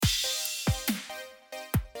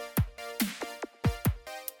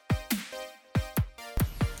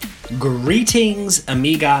Greetings,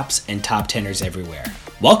 amigops and top teners everywhere.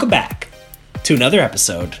 Welcome back to another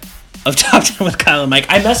episode of Top 10 with Kyle and Mike.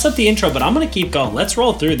 I messed up the intro, but I'm going to keep going. Let's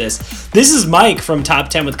roll through this. This is Mike from Top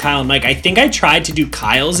 10 with Kyle and Mike. I think I tried to do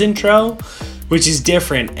Kyle's intro, which is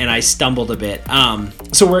different, and I stumbled a bit.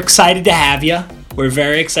 So we're excited to have you. We're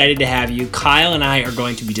very excited to have you. Kyle and I are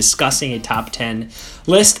going to be discussing a top 10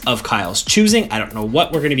 list of Kyle's choosing. I don't know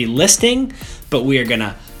what we're going to be listing, but we are going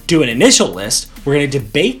to do an initial list. We're going to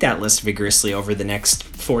debate that list vigorously over the next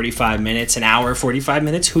 45 minutes, an hour, 45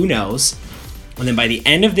 minutes, who knows. And then by the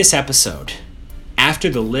end of this episode, after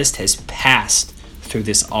the list has passed through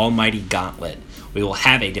this almighty gauntlet, we will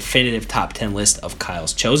have a definitive top 10 list of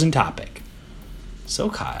Kyle's chosen topic. So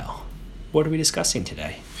Kyle, what are we discussing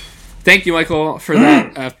today? Thank you, Michael, for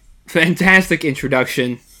that fantastic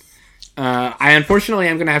introduction. I unfortunately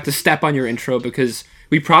am going to have to step on your intro because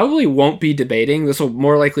we probably won't be debating. This will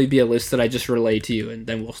more likely be a list that I just relay to you, and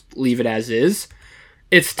then we'll leave it as is.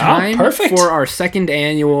 It's time for our second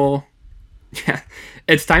annual... Yeah,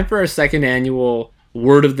 it's time for our second annual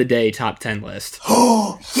Word of the Day top 10 list.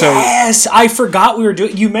 Oh, yes! I forgot we were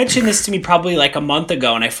doing... You mentioned this to me probably like a month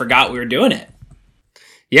ago, and I forgot we were doing it.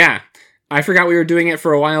 Yeah. I forgot we were doing it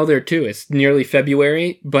for a while there too. It's nearly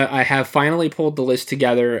February, but I have finally pulled the list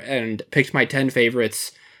together and picked my 10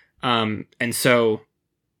 favorites. And so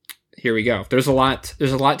here we go. There's a lot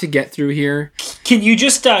to get through here. Can you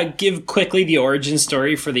just give quickly the origin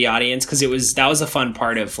story for the audience? Because that was a fun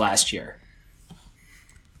part of last year.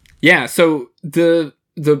 Yeah, so the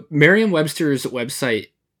Merriam-Webster's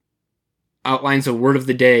website outlines a word of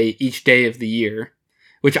the day each day of the year,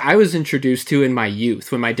 which I was introduced to in my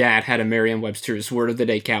youth when my dad had a Merriam-Webster's Word of the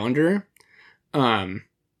Day calendar.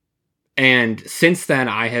 And since then,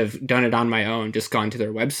 I have done it on my own, just gone to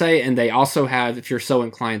their website. And they also have, if you're so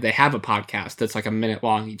inclined, they have a podcast that's like a minute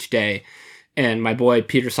long each day. And my boy,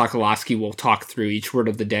 Peter Sokolowski, will talk through each word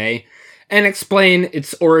of the day and explain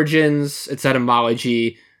its origins, its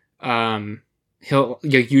etymology. He'll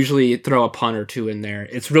usually throw a pun or two in there.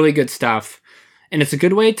 It's really good stuff. And it's a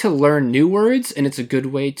good way to learn new words, and it's a good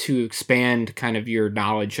way to expand kind of your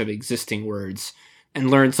knowledge of existing words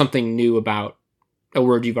and learn something new about a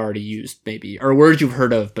word you've already used, maybe, or a word you've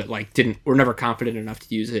heard of, but were never confident enough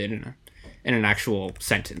to use it in an actual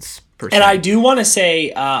sentence. Per se. And I do want to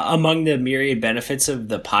say, among the myriad benefits of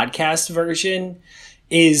the podcast version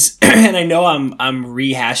is, and I know I'm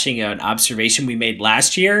rehashing an observation we made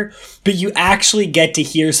last year, but you actually get to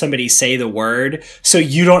hear somebody say the word, so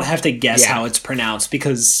you don't have to guess how it's pronounced,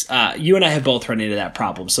 because you and I have both run into that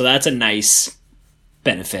problem. So that's a nice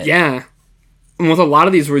benefit. Yeah. And with a lot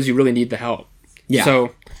of these words, you really need the help. Yeah.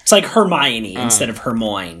 So it's like Hermione instead of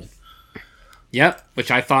Hermione. Yep.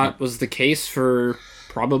 Which I thought was the case for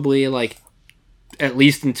probably at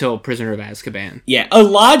least until Prisoner of Azkaban. Yeah,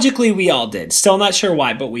 logically we all did. Still not sure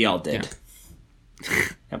why, but we all did. Yeah.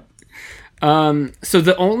 Yep.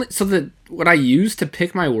 What I used to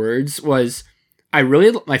pick my words was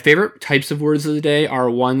my favorite types of words of the day are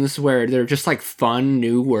ones where they're just like fun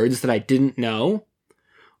new words that I didn't know,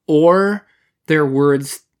 or they're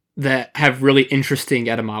words that have really interesting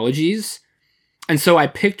etymologies. And so I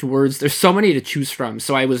picked words. There's so many to choose from,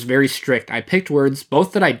 so I was very strict. I picked words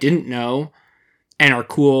both that I didn't know and are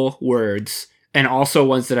cool words, and also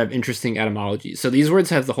ones that have interesting etymologies. So these words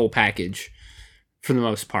have the whole package, for the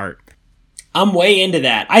most part. I'm way into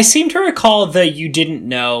that. I seem to recall the you didn't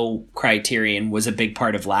know criterion was a big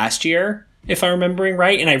part of last year, if I'm remembering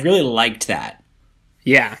right, and I really liked that.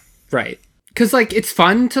 Yeah, right. Because, it's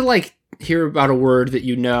fun to, hear about a word that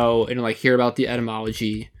you know and, hear about the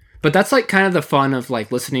etymology. But that's, kind of the fun of,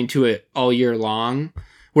 listening to it all year long.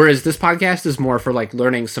 Whereas this podcast is more for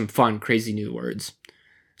learning some fun, crazy new words.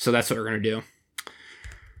 So that's what we're going to do.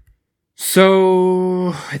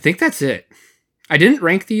 So I think that's it. I didn't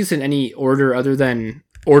rank these in any order other than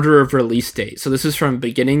order of release date. So this is from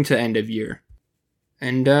beginning to end of year.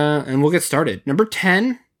 And we'll get started. Number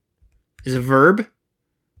 10 is a verb.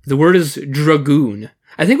 The word is dragoon.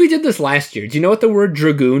 I think we did this last year. Do you know what the word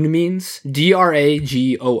dragoon means?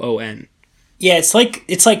 Dragoon. Yeah, it's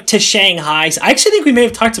like to Shanghai. I actually think we may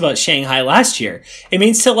have talked about Shanghai last year. It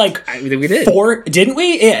means to we did. Didn't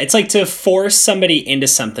we? Yeah, it's to force somebody into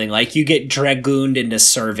something. Like you get dragooned into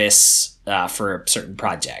service for a certain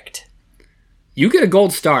project. You get a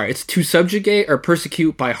gold star. It's to subjugate or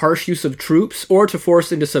persecute by harsh use of troops, or to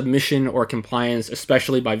force into submission or compliance,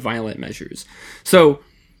 especially by violent measures. So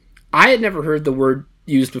I had never heard the word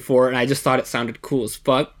used before, and I just thought it sounded cool as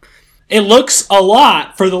fuck. It looks a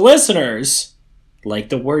lot, for the listeners, like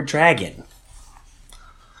the word dragon.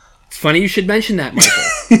 It's funny you should mention that,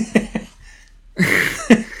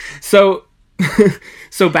 Michael. So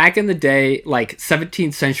So back in the day, like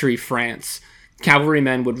 17th century France,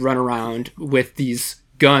 cavalrymen would run around with these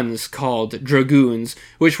guns called dragoons,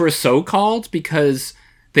 which were so called because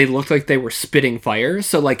they looked like they were spitting fire.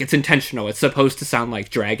 So like it's intentional. It's supposed to sound like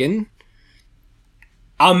dragon.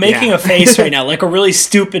 I'm making a face right now, like a really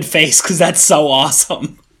stupid face, because that's so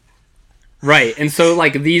awesome. Right, and so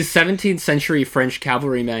like these 17th century French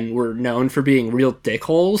cavalrymen were known for being real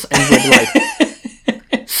dickholes and would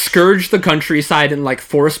like scourge the countryside and like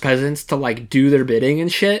force peasants to like do their bidding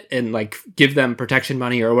and shit and like give them protection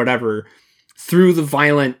money or whatever through the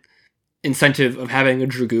violent incentive of having a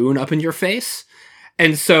dragoon up in your face.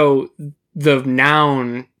 And so the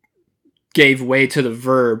noun gave way to the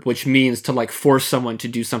verb, which means to like force someone to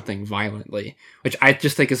do something violently, which I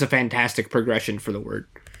just think is a fantastic progression for the word.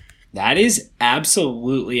 That is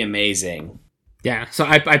absolutely amazing. Yeah, so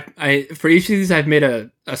I for each of these I've made a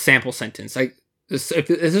sample sentence. Like if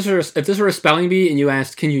this were a spelling bee and you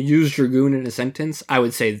asked, can you use dragoon in a sentence, I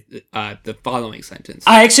would say the following sentence.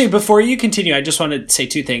 I actually, before you continue, I just want to say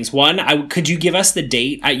two things. One, could you give us the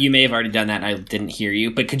date? You may have already done that and I didn't hear you,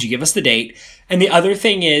 but could you give us the date? And the other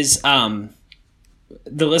thing is, the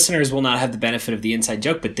listeners will not have the benefit of the inside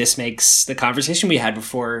joke, but this makes the conversation we had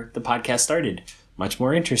before the podcast started much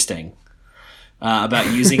more interesting,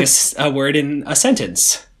 about using a word in a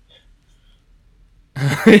sentence.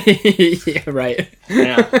 Yeah, right.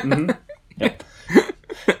 Yeah. Mm-hmm. Yep.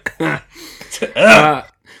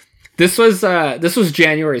 This was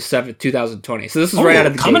January 7th, 2020. So this is right out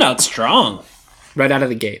of the coming gate. out strong. Right out of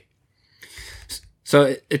the gate.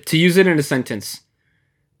 So to use it in a sentence.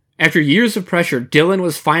 After years of pressure, Dylan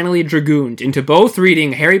was finally dragooned into both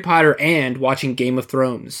reading Harry Potter and watching Game of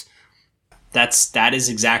Thrones. That is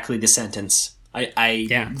exactly the sentence.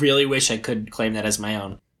 I really wish I could claim that as my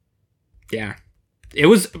own. Yeah. It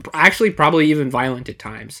was actually probably even violent at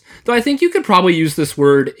times. Though I think you could probably use this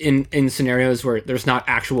word in scenarios where there's not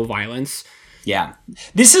actual violence. Yeah.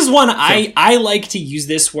 This is one I like to use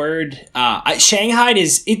this word. Shanghaied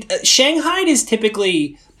is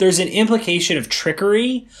typically, there's an implication of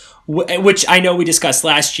trickery, which I know we discussed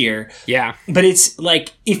last year. Yeah. But it's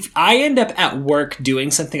like, if I end up at work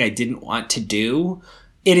doing something I didn't want to do,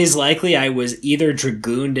 it is likely I was either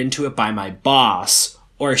dragooned into it by my boss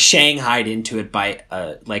or shanghaied into it by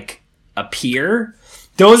a peer.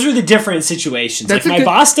 Those are the different situations. My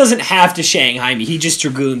boss doesn't have to shanghai me. He just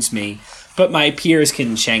dragoons me. But my peers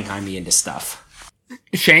can shanghai me into stuff.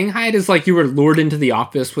 Shanghaied is like you were lured into the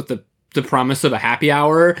office with the promise of a happy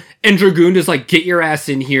hour, and dragooned is like, get your ass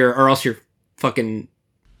in here or else you're fucking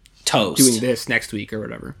toast doing this next week or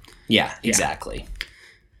whatever. Yeah, exactly.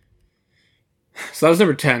 So that was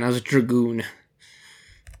number 10. That was dragoon.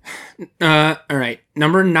 All right.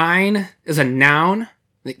 Number 9 is a noun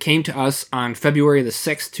that came to us on February the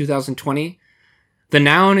 6th, 2020. The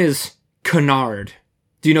noun is canard.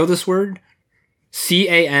 Do you know this word?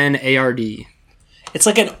 C-A-N-A-R-D. It's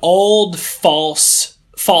like an old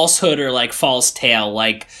falsehood or like false tale.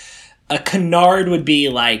 Like a canard would be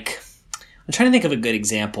like, I'm trying to think of a good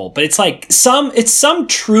example, but it's like some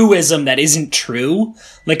truism that isn't true.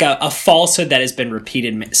 Like a falsehood that has been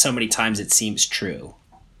repeated so many times it seems true.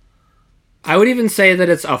 I would even say that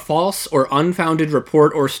it's a false or unfounded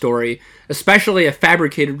report or story, especially a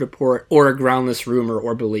fabricated report or a groundless rumor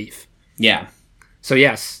or belief. Yeah. So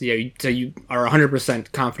yes, so you are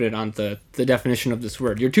 100% confident on the definition of this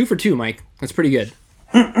word. You're 2 for 2, Mike. That's pretty good.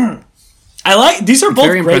 These are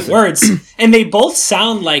both great words, and they both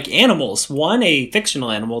sound like animals. One, a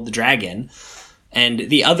fictional animal, the dragon, and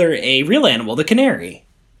the other, a real animal, the canary.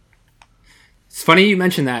 It's funny you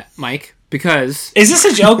mentioned that, Mike, because... Is this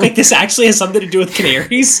a joke? Like, this actually has something to do with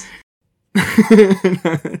canaries?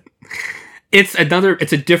 It's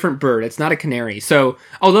a different bird. It's not a canary. So,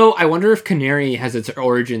 although I wonder if canary has its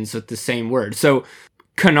origins with the same word. So,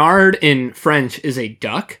 canard in French is a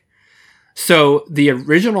duck. So, the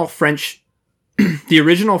original French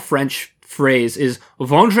phrase is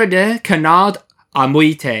vendre des canards à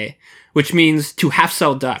moitié, which means to half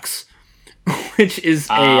sell ducks, which is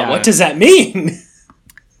what does that mean?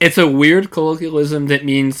 It's a weird colloquialism that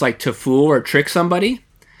means like to fool or trick somebody.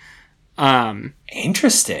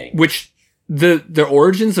 Interesting. Which the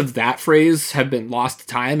origins of that phrase have been lost to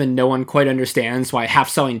time, and no one quite understands why half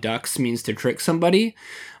selling ducks means to trick somebody.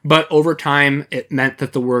 But over time, it meant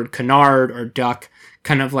that the word canard or duck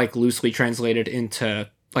kind of like loosely translated into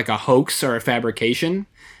like a hoax or a fabrication.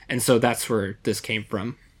 And so that's where this came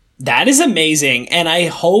from. That is amazing. And I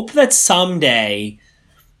hope that someday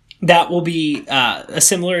that will be a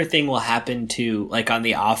similar thing will happen to like on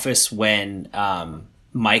The Office when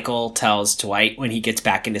Michael tells Dwight when he gets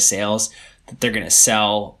back into sales that they're going to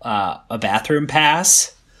sell a bathroom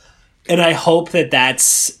pass. And I hope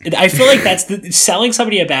that's... I feel like selling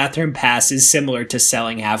somebody a bathroom pass is similar to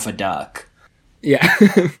selling half a duck. Yeah.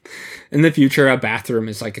 In the future, a bathroom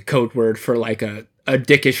is like a code word for like a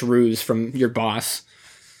dickish ruse from your boss.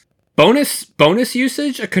 Bonus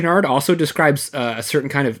usage, a canard also describes a certain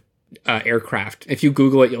kind of aircraft. If you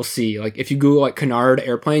Google it, you'll see. Like if you Google like canard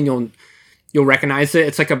airplane, you'll recognize it.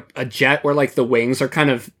 It's like a jet where like the wings are kind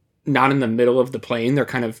of not in the middle of the plane. They're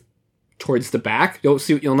kind of towards the back. You'll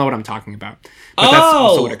know what I'm talking about. But that's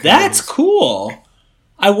also what a canard is. Cool.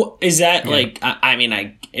 Is that like?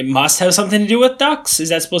 It must have something to do with ducks. Is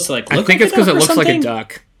that supposed to like? Look I think like it's because it looks something? like a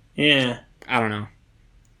duck. Yeah. I don't know.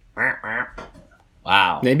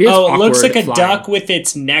 Wow. Maybe it's it looks like a flying. duck with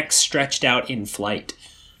its neck stretched out in flight.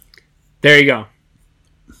 There you go.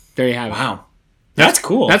 There you have it. Wow. That's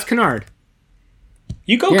cool. That's canard.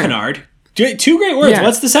 You go, canard. Two great words. Yeah.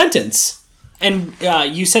 What's the sentence? And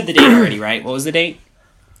you said the date already, right? What was the date?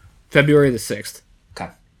 February the 6th.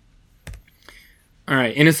 Okay. All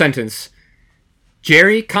right. In a sentence,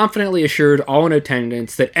 Jerry confidently assured all in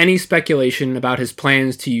attendance that any speculation about his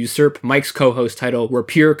plans to usurp Mike's co-host title were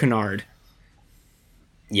pure canard.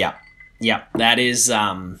 Yeah. Yeah. That is,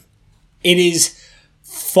 it is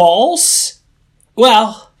false.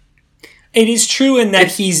 Well, it is true in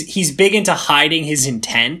that he's big into hiding his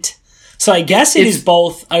intent. So I guess it is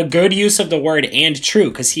both a good use of the word and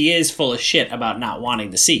true, because he is full of shit about not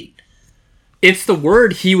wanting the seat. It's the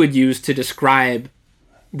word he would use to describe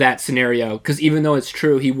that scenario, because even though it's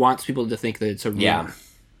true, he wants people to think that it's a rumor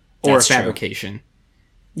or a fabrication. True.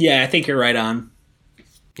 Yeah, I think you're right on.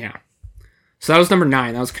 Yeah. So that was number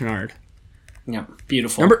 9. That was canard. Yeah,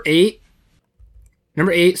 beautiful. Number 8.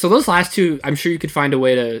 So those last two, I'm sure you could find a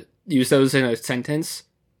way to use those in a sentence.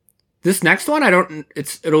 This next one,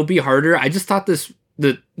 it'll be harder. I just thought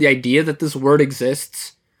the idea that this word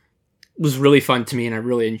exists was really fun to me, and I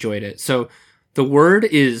really enjoyed it. So the word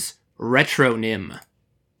is retronym.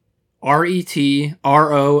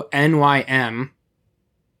 RETRONYM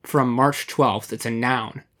from March 12th. It's a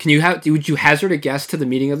noun. Would you hazard a guess to the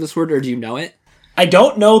meaning of this word, or do you know it? I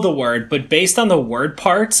don't know the word, but based on the word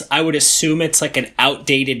parts, I would assume it's like an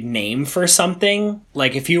outdated name for something.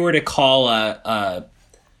 Like if you were to call a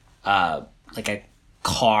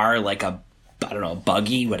car, like a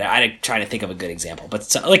buggy. I'm trying to think of a good example,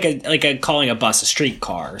 but calling a bus a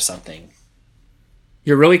streetcar or something.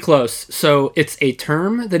 You're really close. So it's a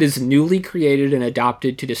term that is newly created and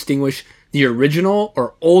adopted to distinguish the original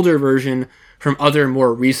or older version from other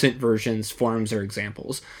more recent versions, forms, or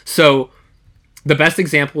examples. So the best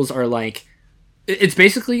examples are like, it's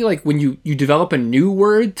basically like when you develop a new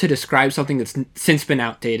word to describe something that's since been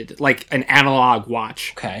outdated, like an analog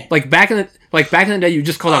watch. Okay. Like back in the day, you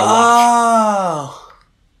just called it a watch.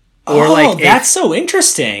 Or that's so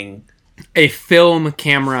interesting. A film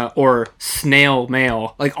camera or snail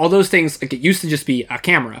mail, like all those things. Like it used to just be a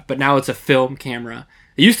camera, but now it's a film camera.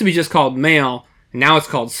 It used to be just called mail, and now it's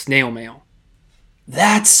called snail mail.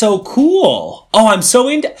 That's so cool. Oh, I'm so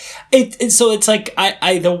into it. So it's like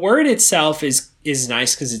the word itself is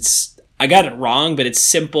nice because I got it wrong, but it's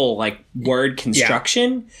simple like word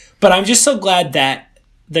construction. Yeah. But I'm just so glad that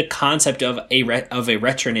the concept of a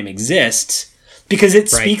retronym exists because it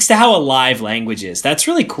speaks to how alive language is. That's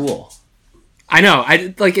really cool. I know.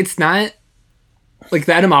 It's not like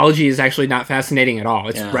the etymology is actually not fascinating at all.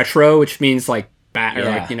 It's retro, which means like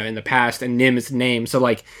in the past, and nim is name. So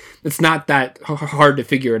like it's not that hard to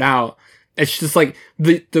figure it out. It's just like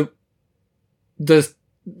the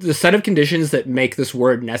set of conditions that make this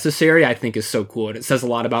word necessary, I think, is so cool, and it says a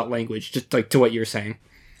lot about language. Just like to what you're saying.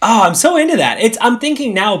 Oh, I'm so into that. I'm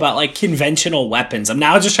thinking now about like conventional weapons. I'm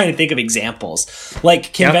now just trying to think of examples.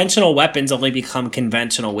 Like conventional weapons only become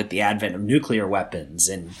conventional with the advent of nuclear weapons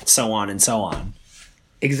and so on and so on.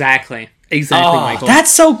 Exactly, Michael. That's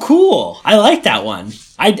so cool. I like that one.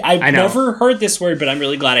 I've never heard this word, but I'm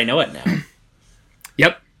really glad I know it now.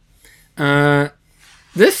 Yep.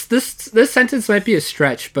 This sentence might be a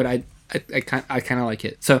stretch, but I kind of like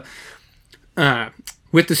it. So,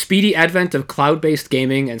 with the speedy advent of cloud-based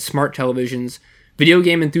gaming and smart televisions, video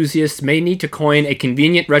game enthusiasts may need to coin a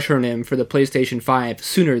convenient retronym for the PlayStation 5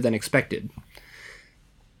 sooner than expected.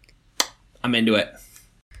 I'm into it.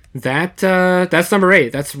 That's number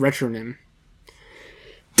 8. That's retronym.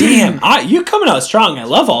 Damn, you're coming out strong. I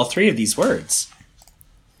love all 3 of these words.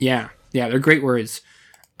 Yeah, they're great words.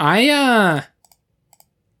 I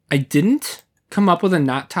didn't come up with a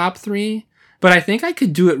not top 3, but I think I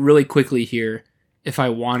could do it really quickly here if I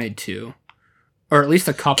wanted to, or at least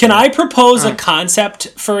a couple. Can I propose a concept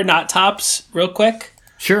for not tops real quick?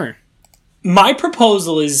 Sure. My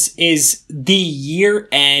proposal is the year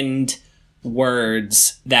end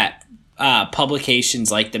words that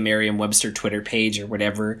publications like the Merriam-Webster Twitter page or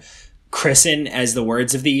whatever christen as the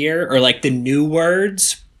words of the year, or like the new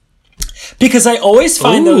words, because I always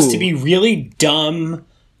find those to be really dumb,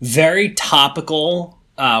 very topical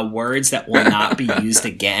words that will not be used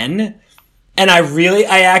again. And I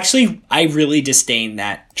really disdain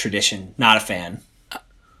that tradition. Not a fan.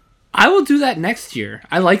 I will do that next year.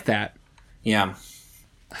 I like that. Yeah.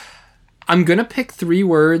 I'm going to pick 3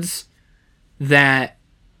 words that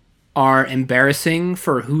are embarrassing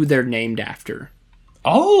for who they're named after.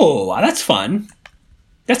 Oh, that's fun.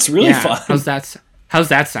 That's really fun. How's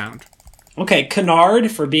that sound? Okay, canard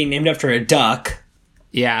for being named after a duck.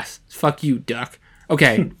 Yeah, fuck you, duck.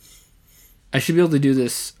 Okay. I should be able to do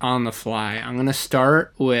this on the fly. I'm going to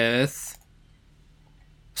start with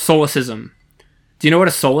solecism. Do you know what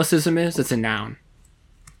a solecism is? It's a noun.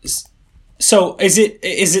 So is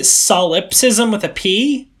it solipsism with a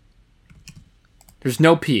P? There's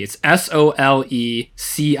no P. It's SOLECISM.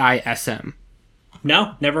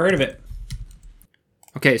 No, never heard of it.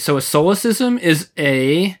 Okay, so a solecism is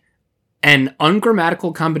an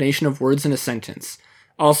ungrammatical combination of words in a sentence.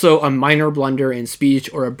 Also a minor blunder in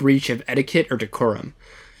speech or a breach of etiquette or decorum.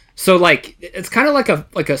 So like it's kind of like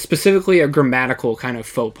a specifically a grammatical kind of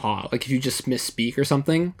faux pas, like if you just misspeak or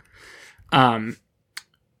something.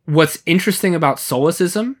 What's interesting about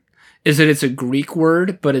solecism is that it's a Greek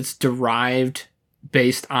word, but it's derived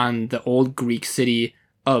based on the old Greek city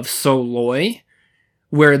of Soloi,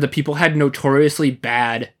 where the people had notoriously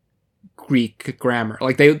bad Greek grammar.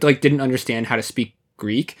 Like they didn't understand how to speak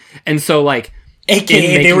Greek. And so like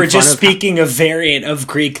AKA they were just speaking a variant of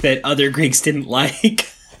Greek that other Greeks didn't like.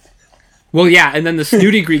 Well, yeah, and then the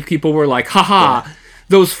snooty Greek people were like, haha,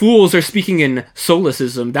 those fools are speaking in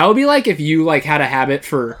solecism. That would be like if you like had a habit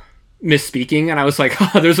for misspeaking and I was like,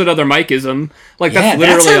 there's another Mikeism. Like that's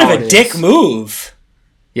literally that's kind of a dick move.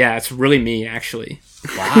 Yeah, it's really me, actually.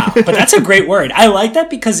 Wow. But that's a great word. I like that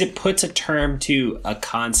because it puts a term to a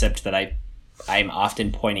concept that I'm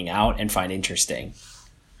often pointing out and find interesting.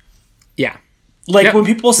 Yeah. Like when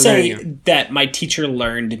people say that my teacher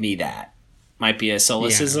learned me that, might be a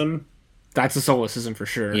solecism. Yeah. That's a solecism for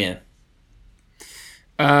sure. Yeah.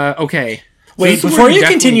 Okay. Wait, before you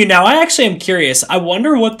continue now, I actually am curious. I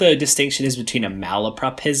wonder what the distinction is between a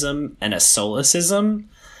malapropism and a solecism.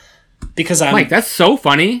 Because Mike, that's so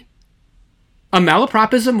funny. A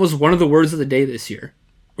malapropism was one of the words of the day this year.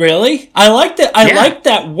 Really? I like that. I like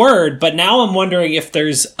that word, but now I'm wondering if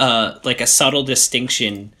there's like a subtle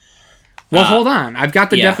distinction. Well, hold on. I've got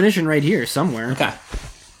the definition right here somewhere. Okay.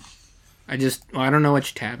 I don't know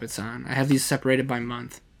which tab it's on. I have these separated by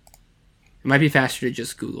month. It might be faster to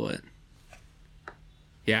just Google it.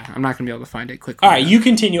 Yeah, I'm not going to be able to find it quickly. All right, you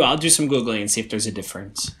continue. I'll do some Googling and see if there's a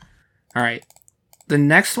difference. All right. The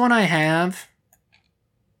next one I have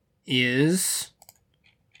is...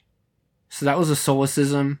 So that was a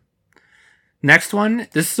solecism. Next one,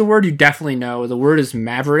 this is a word you definitely know. The word is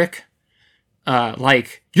maverick.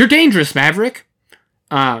 Like, you're dangerous, Maverick.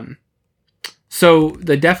 So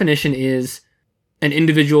the definition is an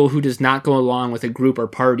individual who does not go along with a group or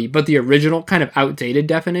party, but the original kind of outdated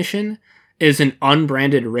definition is an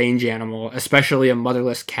unbranded range animal, especially a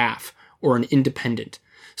motherless calf or an independent.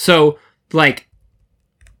 So, like,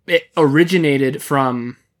 it originated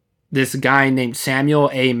from this guy named Samuel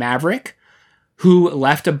A. Maverick, who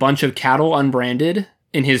left a bunch of cattle unbranded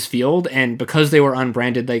in his field, and because they were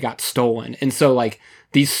unbranded, they got stolen. And so, like,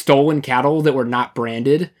 these stolen cattle that were not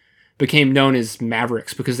branded became known as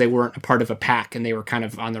Mavericks because they weren't a part of a pack and they were kind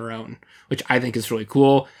of on their own, which I think is really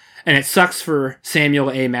cool. And it sucks for Samuel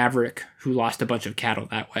A. Maverick, who lost a bunch of cattle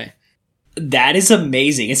that way. That is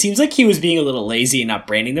amazing. It seems like he was being a little lazy and not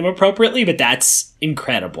branding them appropriately, but that's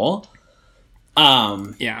incredible.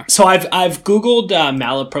 Yeah. So I've Googled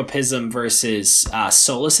malapropism versus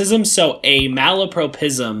solecism. So a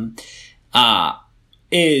malapropism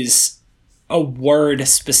is a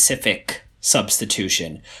word-specific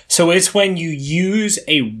substitution. So it's when you use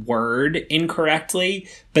a word incorrectly,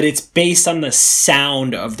 but it's based on the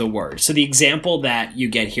sound of the word. So the example that you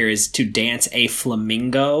get here is to dance a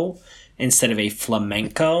flamingo instead of a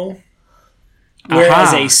flamenco.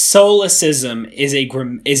 Whereas a solecism is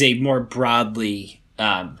a more broadly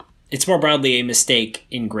it's more broadly a mistake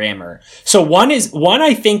in grammar. So one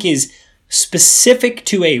I think is specific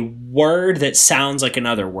to a word that sounds like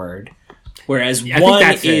another word, whereas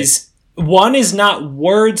one is not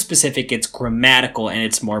word specific, it's grammatical and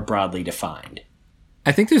it's more broadly defined.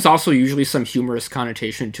 I think there's also usually some humorous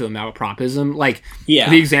connotation to a malapropism. Like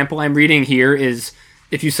the example I'm reading here is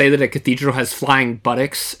if you say that a cathedral has flying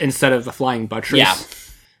buttocks instead of the flying buttress. Yeah.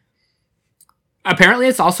 Apparently,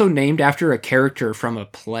 it's also named after a character from a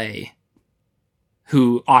play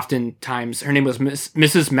who oftentimes, her name was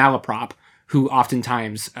Mrs. Malaprop, who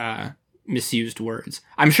oftentimes misused words.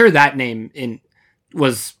 I'm sure that name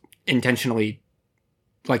was intentionally,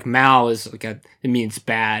 like Mal is like it means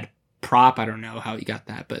bad, prop. I don't know how he got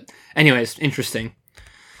that, but anyways, interesting.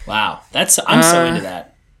 Wow, I'm so into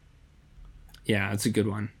that. Yeah, that's a good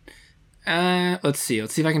one. Let's see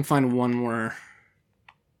if I can find one more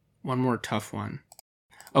tough one.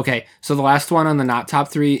 Okay, so the last one on the not top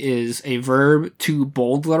 3 is a verb to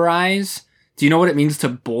bowdlerize. Do you know what it means to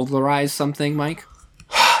bowdlerize something, Mike?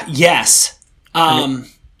 Yes.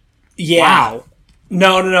 Yeah. Wow.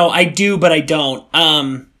 No, I do, but I don't.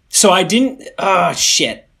 So I didn't. Oh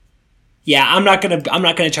shit. Yeah, I'm not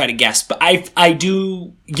gonna try to guess, but I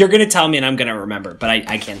do. You're gonna tell me, and I'm gonna remember, but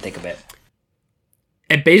I can't think of it.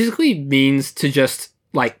 It basically means to just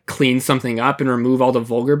like clean something up and remove all the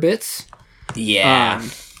vulgar bits. Yeah.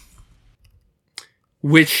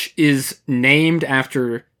 Which is named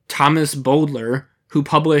after Thomas Bowdler, who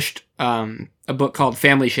published a book called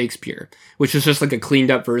Family Shakespeare, which is just like a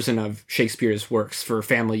cleaned up version of Shakespeare's works for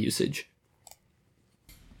family usage.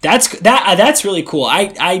 That's really cool.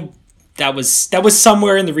 That was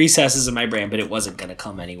somewhere in the recesses of my brain, but it wasn't going to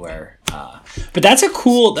come anywhere. But that's a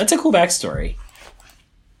cool backstory.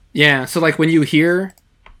 Yeah, so like when you hear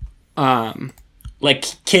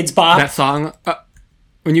like Kids Bop, that song,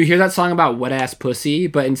 when you hear that song about wet ass pussy,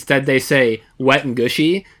 but instead they say wet and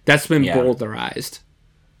gushy, that's been bowdlerized.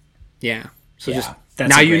 Yeah. So just that's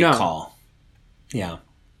now a great you know. Call. Yeah.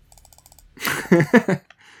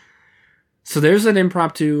 So there's an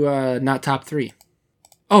impromptu not top 3.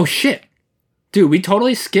 Oh shit. Dude, we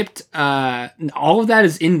totally skipped all of that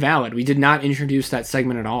is invalid. We did not introduce that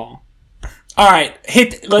segment at all. All right,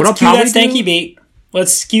 let's cue that stanky beat.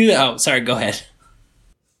 Let's cue oh, sorry, go ahead.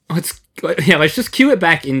 Let's just cue it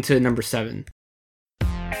back into number 7.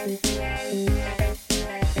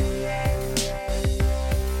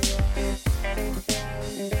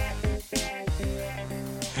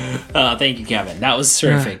 Thank you, Kevin. That was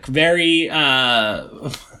terrific. Very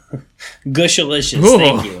gushalicious. Ooh.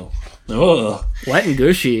 Thank you. Oh, wet and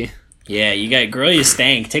gushy. Yeah, you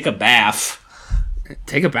stank. Take a bath.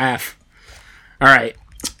 Take a bath. All right.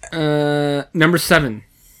 Number 7.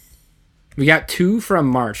 We got 2 from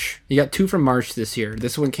March. You got 2 from March this year.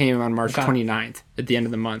 This one came on March 29th at the end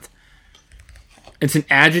of the month. It's an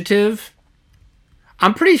adjective.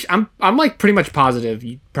 I'm like pretty much positive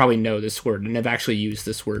you probably know this word and have actually used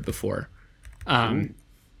this word before. Do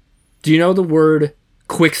you know the word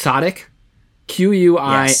quixotic?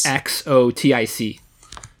 Quixotic.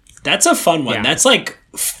 That's a fun one. Yeah. That's like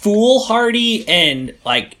foolhardy and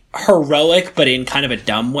like heroic, but in kind of a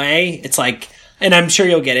dumb way. It's like, and I'm sure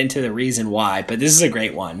you'll get into the reason why, but this is a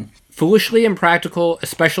great one. Foolishly impractical,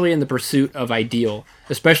 especially in the pursuit of ideal,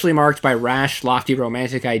 especially marked by rash, lofty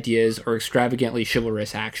romantic ideas or extravagantly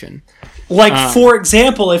chivalrous action. Like, for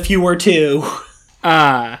example, if you were to...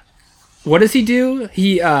 what does he do?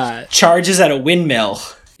 He charges at a windmill.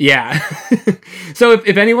 Yeah. So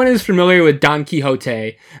if anyone is familiar with Don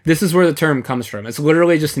Quixote, this is where the term comes from. It's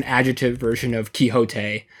literally just an adjective version of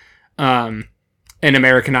Quixote. And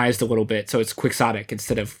Americanized a little bit, so it's quixotic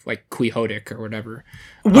instead of like quixotic or whatever.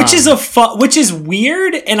 Which is which is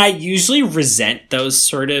weird, and I usually resent those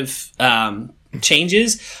sort of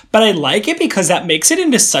changes, but I like it because that makes it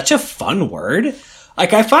into such a fun word.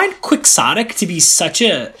 Like, I find quixotic to be such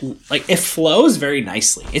a, like, it flows very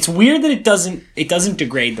nicely. It's weird that it doesn't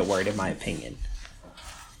degrade the word, in my opinion.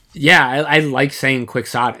 Yeah, I like saying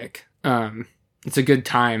quixotic. It's a good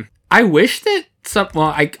time. I wish that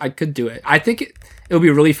I could do it. I think it would be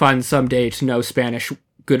really fun someday to know Spanish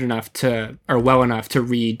good enough well enough to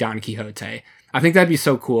read Don Quixote. I think that'd be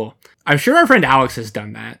so cool. I'm sure our friend Alex has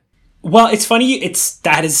done that. Well, it's funny.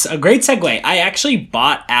 That is a great segue. I actually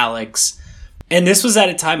bought Alex, and this was at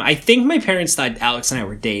a time, I think my parents thought Alex and I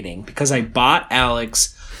were dating, because I bought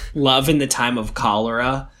Alex Love in the Time of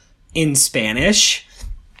Cholera in Spanish.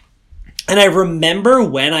 And I remember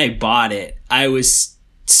when I bought it, I was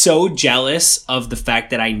so jealous of the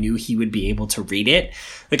fact that I knew he would be able to read it.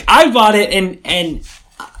 Like, I bought it, and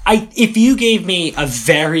if you gave me a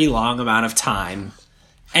very long amount of time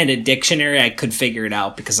and a dictionary, I could figure it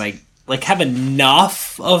out, because I like have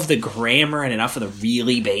enough of the grammar and enough of the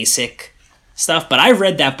really basic stuff. But I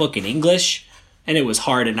read that book in English, and it was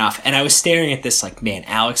hard enough. And I was staring at this like, man,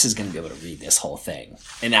 Alex is going to be able to read this whole thing.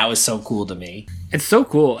 And that was so cool to me. It's so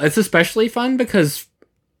cool. It's especially fun because,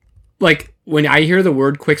 like, when I hear the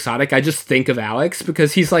word quixotic, I just think of Alex,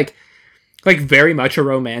 because he's like, like very much a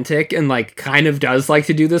romantic and like kind of does like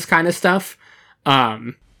to do this kind of stuff.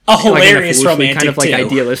 A hilarious like romantic kind of like too.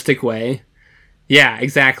 idealistic way. Yeah,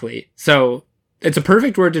 exactly. So it's a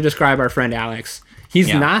perfect word to describe our friend Alex.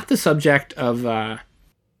 He's not the subject of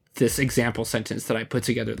this example sentence that I put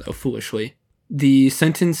together, though, foolishly. The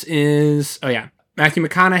sentence is, Matthew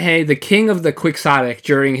McConaughey, the king of the quixotic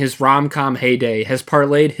during his rom-com heyday, has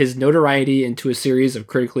parlayed his notoriety into a series of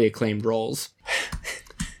critically acclaimed roles.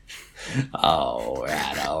 All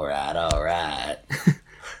right.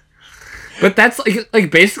 But that's like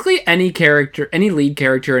basically any lead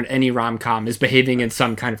character in any rom-com is behaving in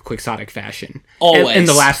some kind of quixotic fashion. Always. In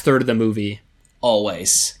the last third of the movie.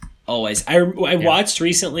 Always. I watched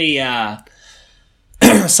recently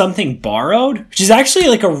Something Borrowed, which is actually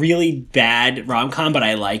like a really bad rom-com, but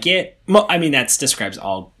I like it. I mean, that describes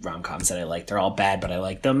all rom-coms that I like. They're all bad, but I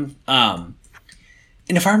like them. And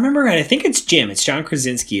if I remember right, I think it's Jim. It's John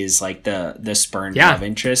Krasinski is like the spurned love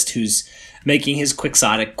interest who's making his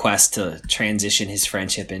quixotic quest to transition his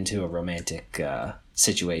friendship into a romantic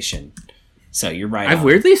situation. So you're right. I've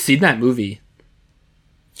weirdly seen that movie.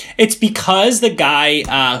 It's because the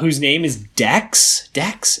guy whose name is Dex.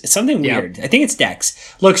 It's something weird. I think it's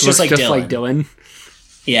Dex. Looks just like Dylan.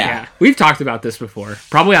 Yeah. We've talked about this before,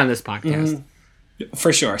 probably on this podcast.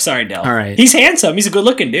 For sure. Sorry, Dill. All right. He's handsome. He's a good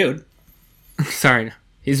looking dude. Sorry.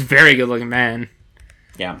 He's a very good looking man.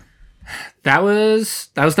 Yeah. That was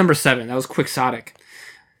number 7. That was quixotic.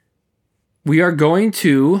 We are going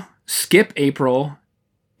to skip April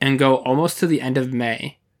and go almost to the end of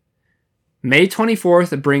May. May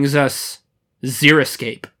 24th brings us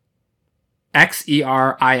Xeriscape.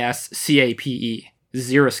 Xeriscape.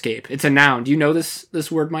 Xeriscape. It's a noun. Do you know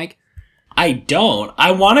this word, Mike? I don't.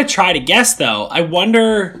 I want to try to guess, though. I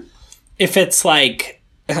wonder if it's like...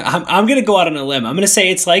 I'm going to go out on a limb. I'm going to say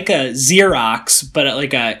it's like a Xerox, but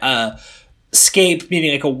like a scape,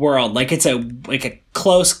 meaning like a world. Like it's a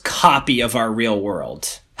close copy of our real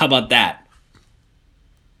world. How about that?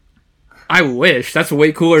 I wish. That's a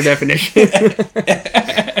way cooler definition.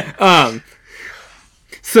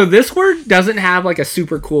 So this word doesn't have like a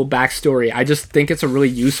super cool backstory. I just think it's a really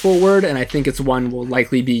useful word, and I think it's one we'll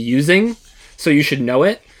likely be using. So you should know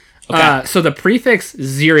it. Okay. So the prefix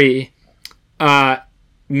Xeri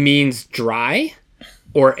means dry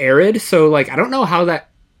or arid. So like I don't know how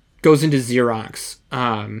that goes into Xerox.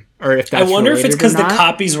 Or if that's I wonder if it's because the not.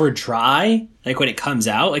 copies were dry, like when it comes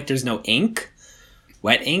out, like there's no ink.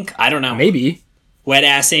 Wet ink? I don't know. Maybe. Wet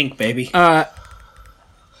ass ink, baby.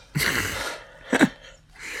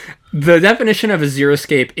 The definition of a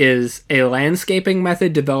xeriscape is a landscaping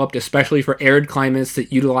method developed especially for arid climates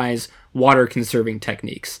that utilize water conserving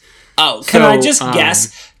techniques. Oh, can I just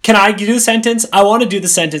guess? Can I do the sentence? I want to do the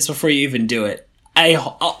sentence before you even do it. I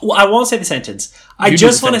won't say the sentence. I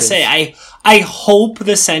just want to say I hope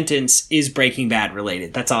the sentence is Breaking Bad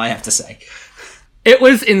related. That's all I have to say. It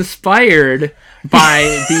was inspired by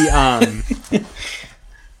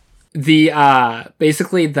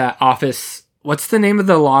basically the office. What's the name of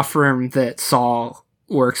the law firm that Saul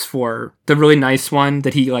works for? The really nice one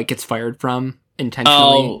that he like gets fired from intentionally.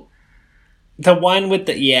 Oh, the one with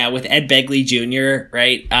with Ed Begley Jr.,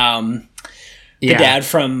 right? The dad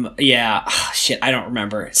from I don't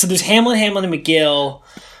remember. So there's Hamlin and McGill.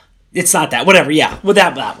 It's not that. Whatever. Yeah, with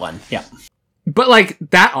that one. Yeah. But like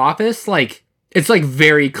that office, like it's like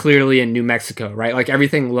very clearly in New Mexico, right? Like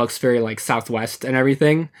everything looks very like Southwest and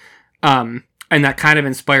everything. And that kind of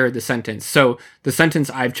inspired the sentence. So the sentence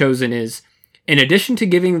I've chosen is, in addition to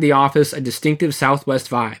giving the office a distinctive Southwest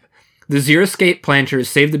vibe, the Xeriscape planters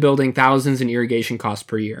save the building thousands in irrigation costs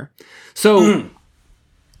per year. So,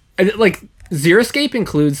 like, Xeriscape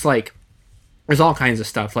includes, like, there's all kinds of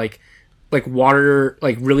stuff, like water,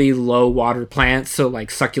 like really low water plants, so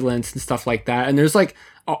like succulents and stuff like that. And there's like,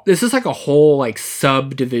 this is like a whole like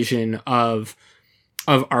subdivision of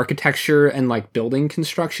architecture and like building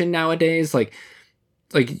construction nowadays.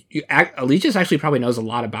 Alicia's actually probably knows a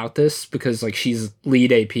lot about this because like she's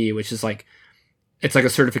lead AP, which is like, it's like a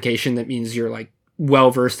certification that means you're like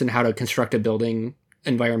well versed in how to construct a building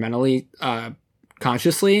environmentally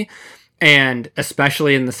consciously. And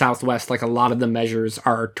especially in the Southwest, like a lot of the measures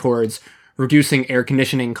are towards reducing air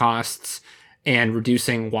conditioning costs and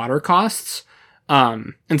reducing water costs.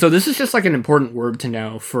 And so this is just like an important word to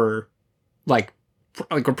know for like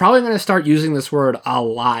we're probably going to start using this word a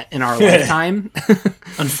lot in our lifetime.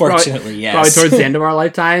 Unfortunately, yes. Probably towards the end of our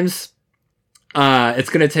lifetimes. It's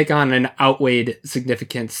going to take on an outweighed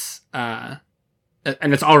significance. And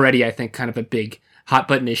it's already, I think, kind of a big hot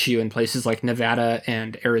button issue in places like Nevada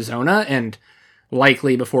and Arizona. And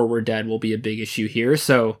likely before we're dead will be a big issue here.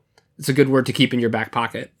 So it's a good word to keep in your back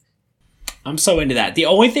pocket. I'm so into that. The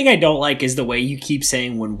only thing I don't like is the way you keep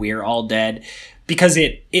saying when we're all dead, because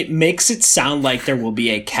it makes it sound like there will be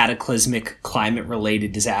a cataclysmic climate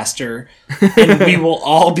related disaster and we will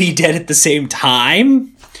all be dead at the same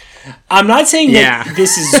time. I'm not saying that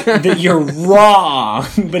this is that you're wrong,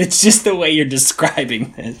 but it's just the way you're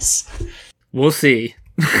describing this. We'll see.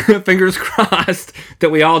 Fingers crossed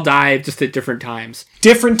that we all die just at different times.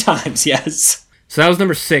 Different times, yes. So that was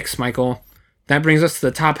number 6, Michael. That brings us to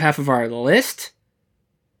the top half of our list.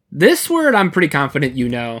 This word I'm pretty confident you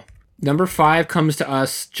know. Number 5 comes to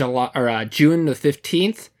us June the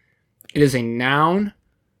 15th. It is a noun.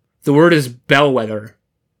 The word is bellwether.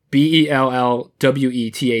 Bellwether.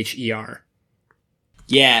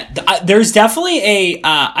 Yeah, there's definitely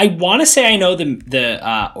I want to say I know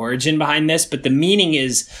the origin behind this, but the meaning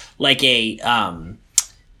is like it's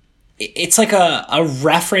like a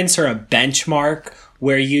reference or a benchmark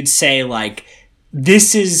where you'd say like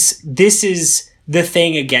this is the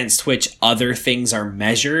thing against which other things are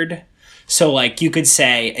measured. So like you could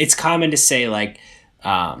say, it's common to say like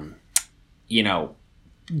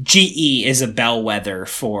GE is a bellwether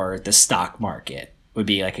for the stock market would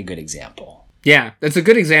be like a good example. Yeah, that's a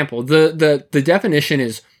good example. The definition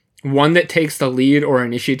is one that takes the lead or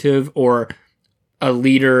initiative, or a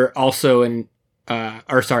leader also an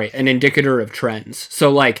indicator of trends.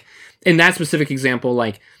 So like in that specific example,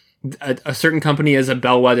 like a certain company as a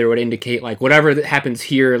bellwether would indicate like whatever that happens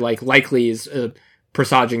here, like likely is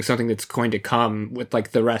presaging something that's going to come with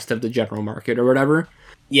like the rest of the general market or whatever.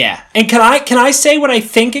 Yeah. And can I say what I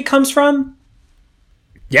think it comes from?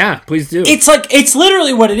 Yeah, please do. It's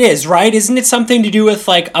literally what it is, right? Isn't it something to do with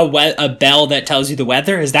like a bell that tells you the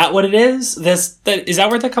weather? Is that what it is? Is that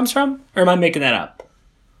where that comes from? Or am I making that up?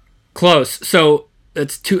 Close. So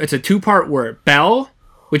it's a two-part word. Bell,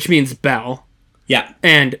 which means bell. Yeah.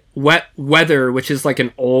 And weather, which is like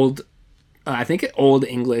an old, I think an old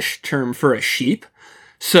English term for a sheep.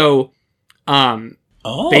 So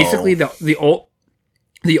basically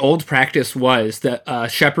the old practice was that a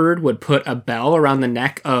shepherd would put a bell around the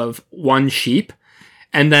neck of one sheep,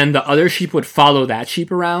 and then the other sheep would follow that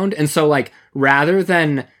sheep around. And so, like, rather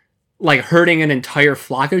than, like, herding an entire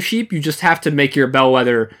flock of sheep, you just have to make your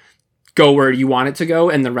bellwether go where you want it to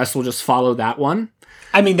go, and the rest will just follow that one.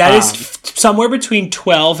 I mean, that is somewhere between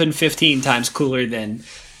 12 and 15 times cooler than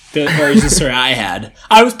the origin story I had.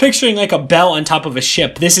 I was picturing, like, a bell on top of a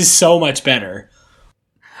ship. This is so much better.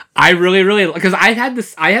 I really, because I had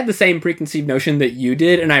the same preconceived notion that you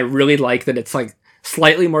did, and I really like that it's like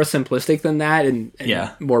slightly more simplistic than that and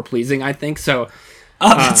more pleasing, I think. So,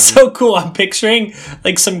 that's so cool. I'm picturing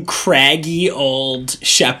like some craggy old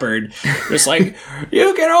shepherd just like,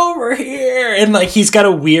 you get over here, and like he's got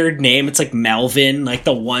a weird name. It's like Melvin. Like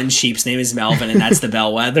the one sheep's name is Melvin, and that's the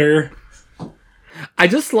bellwether. I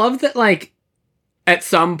just love that, like, at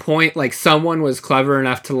some point, like, someone was clever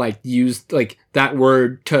enough to, like, use, like, that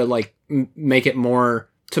word to, like, make it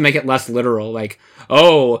less literal. Like,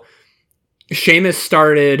 oh, Seamus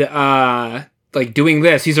started, like, doing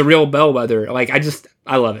this. He's a real bellwether. Like,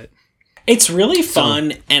 I love it. It's really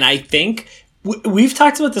fun, and I think we've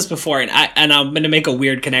talked about this before, and I'm going to make a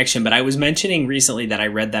weird connection, but I was mentioning recently that I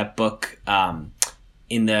read that book,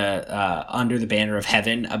 in the Under the Banner of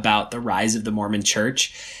Heaven, about the rise of the Mormon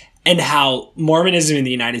Church. And how Mormonism in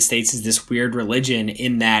the United States is this weird religion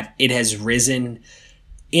in that it has risen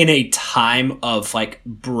in a time of like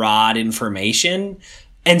broad information.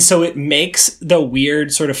 And so it makes the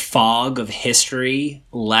weird sort of fog of history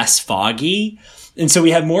less foggy. And so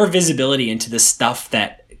we have more visibility into the stuff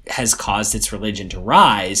that has caused its religion to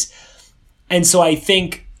rise. And so I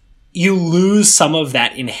think you lose some of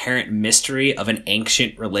that inherent mystery of an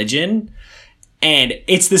ancient religion. And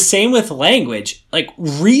it's the same with language. Like,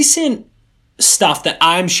 recent stuff that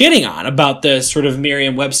I'm shitting on about the sort of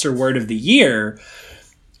Merriam-Webster word of the year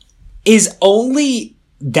is only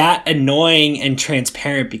that annoying and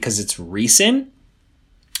transparent because it's recent.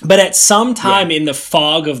 But at some time in the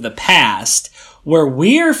fog of the past, where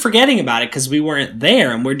we're forgetting about it because we weren't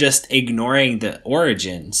there and we're just ignoring the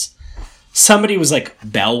origins, somebody was like,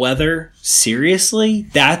 bellwether? Seriously?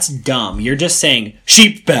 That's dumb. You're just saying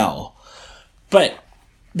sheep bell. But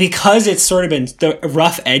because it's sort of been, the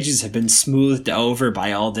rough edges have been smoothed over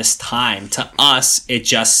by all this time, to us, it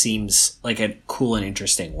just seems like a cool and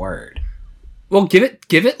interesting word. Well, give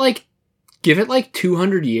it like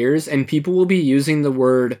 200 years and people will be using the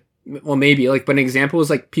word, well, maybe, like, but an example is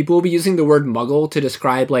like people will be using the word muggle to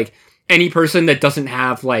describe like any person that doesn't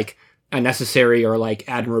have like a necessary or like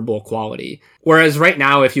admirable quality. Whereas right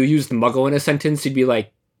now, if you used muggle in a sentence, you'd be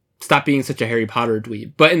like, stop being such a Harry Potter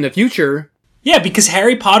dweeb. But in the future... Yeah, because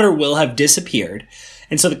Harry Potter will have disappeared,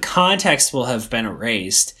 And so the context will have been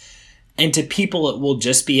erased. And to people, it will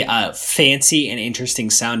just be a fancy and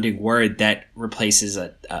interesting sounding word that replaces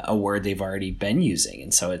a word they've already been using.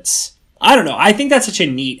 And so it's, I don't know. I think that's such a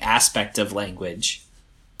neat aspect of language.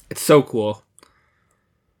 It's so cool.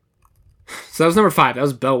 So that was number 5. That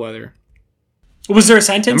was bellwether. Was there a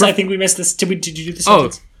sentence? I think we missed this. Did you do the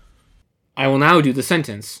sentence? I will now do the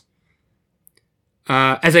sentence.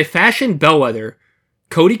 As a fashion bellwether,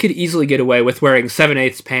 Cody could easily get away with wearing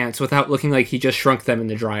 7/8 pants without looking like he just shrunk them in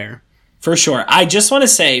the dryer. For sure. I just want to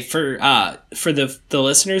say for the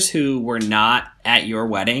listeners who were not at your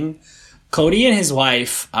wedding, Cody and his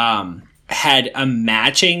wife had a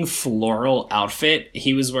matching floral outfit.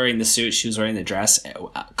 He was wearing the suit, she was wearing the dress,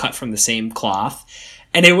 cut from the same cloth.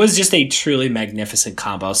 And it was just a truly magnificent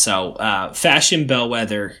combo. So fashion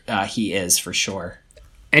bellwether he is for sure.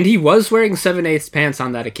 And he was wearing 7/8 pants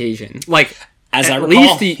on that occasion. Like, as I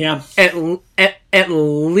recall, yeah. At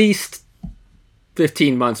least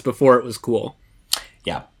 15 months before it was cool.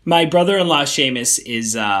 Yeah. My brother-in-law, Seamus,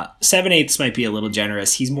 is 7/8 might be a little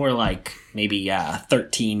generous. He's more like maybe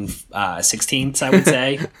 13 16ths, I would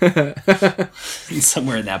say.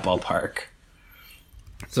 Somewhere in that ballpark.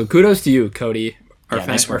 So kudos to you, Cody, our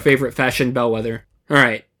nice our favorite fashion bellwether. All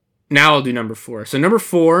right. Now I'll do number 4. So number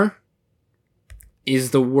 4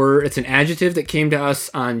 is the word. It's an adjective that came to us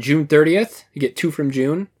on June 30th. You get 2 from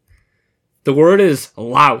June. The word is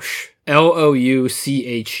louche.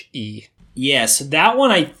 Louche. Yeah, so that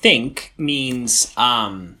one I think means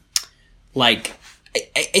like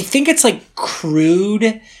I think it's like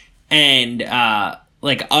crude and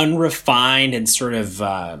like unrefined and sort of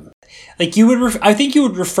like you would I think you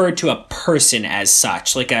would refer to a person as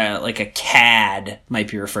such, like a cad might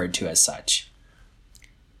be referred to as such.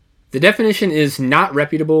 The definition is not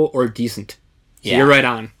reputable or decent. So you're right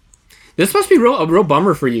on. This must be a real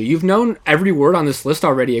bummer for you. You've known every word on this list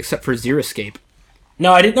already except for Xeriscape.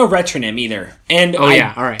 No, I didn't know retronym either. And all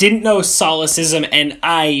right. Didn't know solecism, and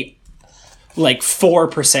I like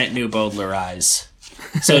 4% knew Baudelaire.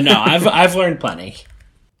 So no, I've learned plenty.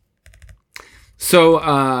 So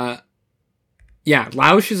yeah,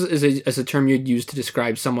 louche is a term you'd use to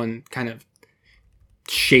describe someone kind of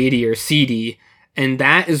shady or seedy. And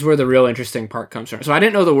that is where the real interesting part comes from. So I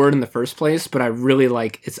didn't know the word in the first place, but I really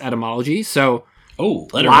like its etymology. So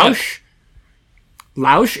louche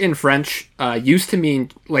in French used to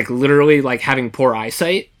mean like literally like having poor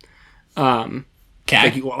eyesight. Like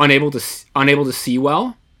unable to see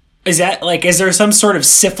well. Is that like, is there some sort of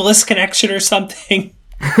syphilis connection or something?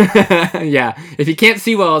 Yeah, if you can't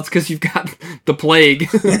see well, it's because you've got the plague.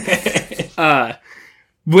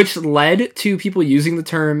 Which led to people using the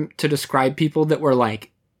term to describe people that were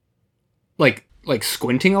like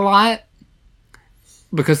squinting a lot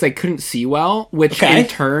because they couldn't see well, which in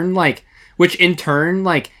turn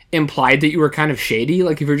implied that you were kind of shady,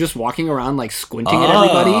 like if you're just walking around like squinting at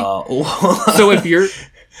everybody.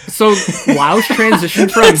 So louche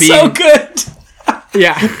transitioned from being so good.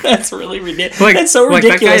 Yeah, that's really ridiculous. That's so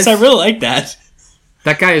ridiculous. I really like that.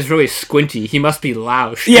 That guy is really squinty. He must be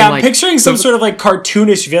louche. Yeah, I'm picturing some sort of like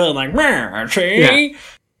cartoonish villain, like. Yeah.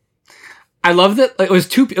 I love that it was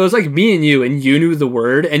like me and you knew the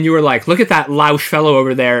word, and you were like, "Look at that louche fellow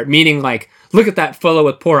over there," meaning like, "Look at that fellow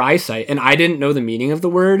with poor eyesight." And I didn't know the meaning of the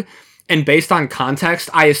word, and based on context,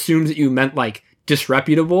 I assumed that you meant like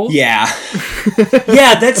disreputable. Yeah,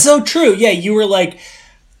 yeah, that's so true. Yeah, you were like,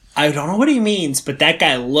 I don't know what he means, but that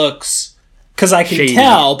guy looks. Because I can shady.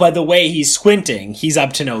 Tell by the way he's squinting, he's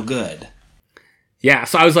up to no good. Yeah,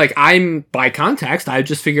 so I was like, by context, I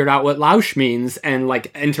just figured out what louche means and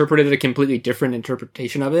like interpreted a completely different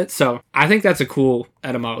interpretation of it. So I think that's a cool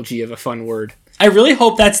etymology of a fun word. I really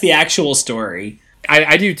hope that's the actual story.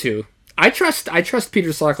 I do too. I trust Peter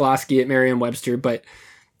Sokolowski at Merriam-Webster, but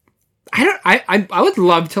I would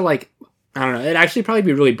love to like, I don't know, it'd actually probably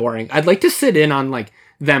be really boring. I'd like to sit in on like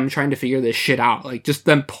them trying to figure this shit out, like just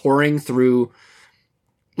them pouring through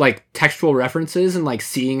like textual references and like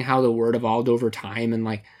seeing how the word evolved over time and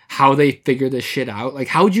like how they figure this shit out. Like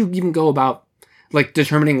how would you even go about like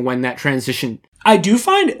determining when that transition? I do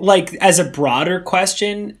find like as a broader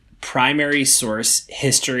question, primary source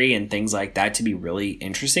history and things like that to be really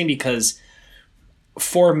interesting, because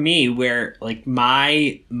for me, where like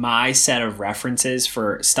my set of references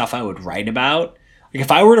for stuff I would write about, like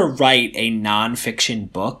if I were to write a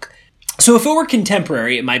nonfiction book, so if it were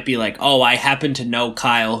contemporary, it might be like, oh, I happen to know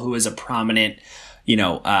Kyle, who is a prominent,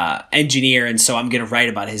 engineer, and so I'm going to write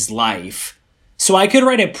about his life. So I could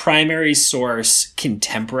write a primary source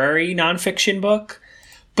contemporary nonfiction book.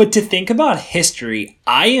 But to think about history,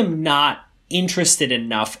 I am not interested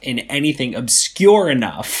enough in anything obscure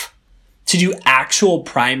enough to do actual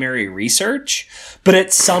primary research, but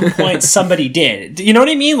at some point somebody did. You know what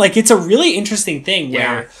I mean? Like, it's a really interesting thing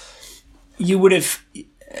where you would have,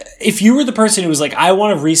 if you were the person who was like, I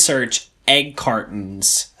want to research egg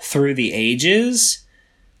cartons through the ages,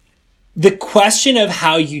 the question of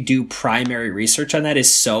how you do primary research on that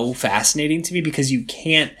is so fascinating to me, because you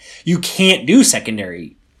can't do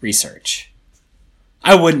secondary research.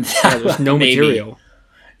 I wouldn't. There's no material.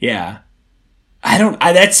 Yeah.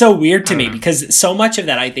 That's so weird to me, because so much of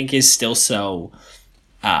that I think is still so,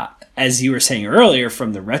 as you were saying earlier,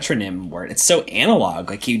 from the retronym word, it's so analog.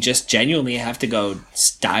 Like, you just genuinely have to go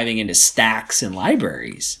diving into stacks and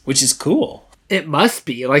libraries, which is cool. It must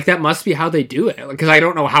be. Like, that must be how they do it. Because I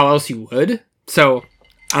don't know how else you would. So,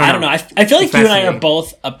 I don't know. I feel like you and I are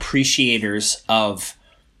both appreciators of...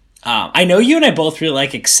 I know you and I both really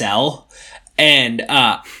like Excel. And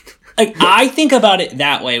like, I think about it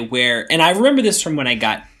that way where... And I remember this from when I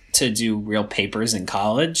got to do real papers in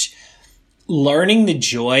college. Learning the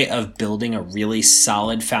joy of building a really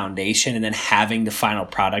solid foundation and then having the final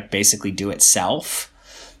product basically do itself.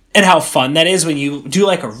 And how fun that is when you do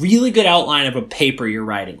like a really good outline of a paper you're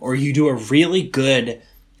writing, or you do a really good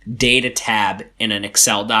data tab in an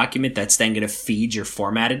Excel document that's then going to feed your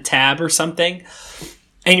formatted tab or something.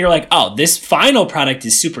 And you're like, oh, this final product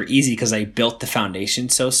is super easy because I built the foundation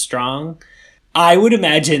so strong. I would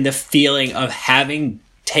imagine the feeling of having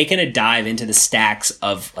taken a dive into the stacks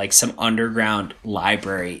of like some underground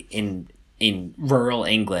library in rural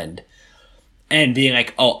England, and being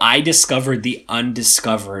like, oh, I discovered the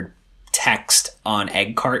undiscovered text on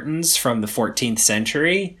egg cartons from the 14th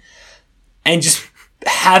century. And just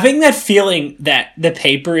having that feeling that the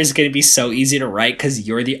paper is going to be so easy to write because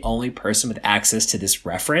you're the only person with access to this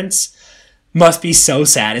reference must be so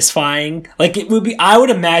satisfying. Like, it would be, I would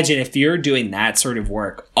imagine if you're doing that sort of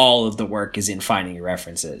work, all of the work is in finding your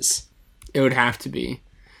references. It would have to be.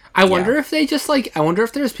 I wonder if they just like, I wonder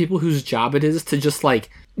if there's people whose job it is to just like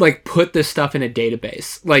put this stuff in a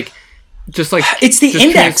database. Like, just like... It's the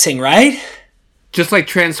indexing, right? Just like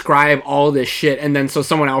transcribe all this shit, and then so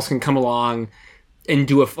someone else can come along and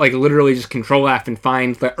do like literally just Control F and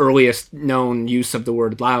find the earliest known use of the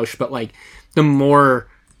word Lausch. But like, the more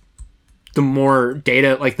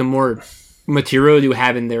data, like the more material you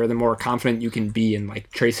have in there, the more confident you can be in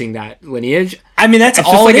like tracing that lineage. I mean, that's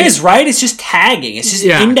all it is, right? It's just tagging. It's just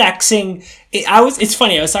indexing. It's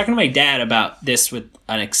funny. I was talking to my dad about this with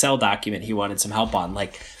an Excel document he wanted some help on.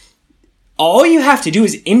 Like, all you have to do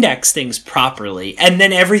is index things properly, and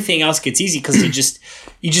then everything else gets easy because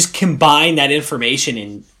you just combine that information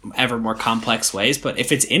in ever more complex ways. But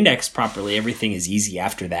if it's indexed properly, everything is easy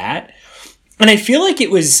after that. And I feel like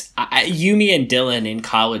it was Yumi and Dylan in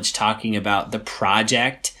college talking about the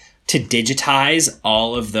project to digitize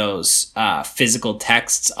all of those physical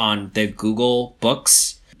texts on the Google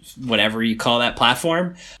Books, whatever you call that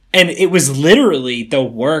platform. And it was literally the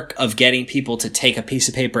work of getting people to take a piece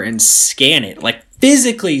of paper and scan it, like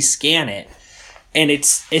physically scan it. And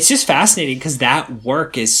it's just fascinating because that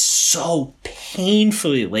work is so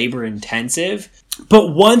painfully labor intensive. But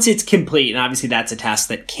once it's complete, and obviously that's a task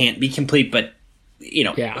that can't be complete, but you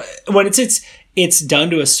know, when it's done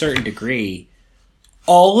to a certain degree,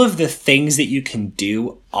 all of the things that you can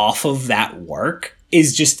do off of that work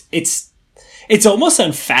is just, it's almost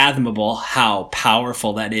unfathomable how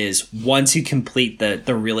powerful that is once you complete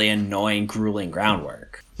the really annoying, grueling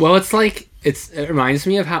groundwork. Well, it's like, it reminds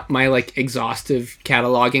me of how my like exhaustive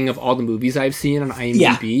cataloging of all the movies I've seen on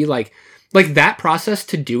IMDb. Yeah. Like that process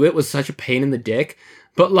to do it was such a pain in the dick.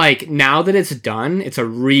 But like, now that it's done, it's a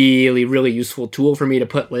really, really useful tool for me to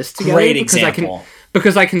put lists together. Great example.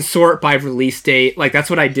 Because I can sort by release date. Like, that's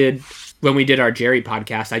what I did when we did our Jerry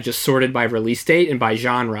podcast. I just sorted by release date and by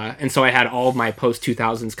genre. And so I had all of my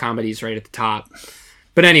post-2000s comedies right at the top.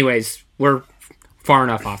 But anyways, we're far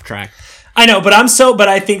enough off track. I know, but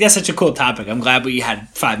I think that's such a cool topic. I'm glad we had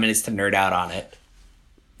 5 minutes to nerd out on it.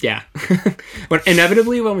 Yeah. But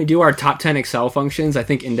inevitably, when we do our top 10 Excel functions, I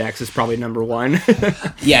think index is probably number one.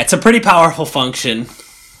 Yeah, it's a pretty powerful function.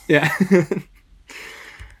 Yeah.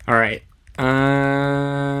 All right.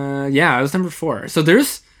 Yeah, it was number 4. So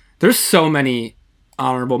there's so many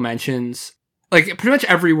honorable mentions. Like, pretty much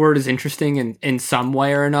every word is interesting in some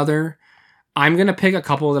way or another. I'm going to pick a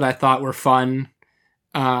couple that I thought were fun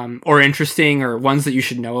or interesting, or ones that you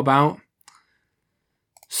should know about.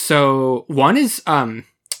 So one is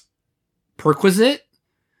perquisite,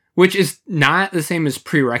 which is not the same as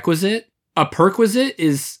prerequisite. A perquisite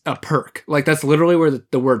is a perk. Like, that's literally where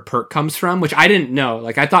the word perk comes from, which I didn't know.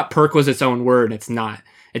 Like, I thought perk was its own word. It's not.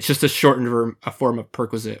 It's just a a form of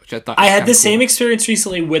perquisite, which I thought I had the cool. same experience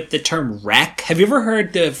recently with the term rec. Have you ever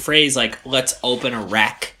heard the phrase like "let's open a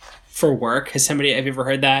rec" for work? Have you ever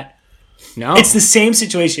heard that? No. It's the same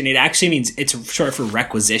situation. It actually means it's short for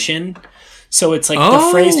requisition. So it's like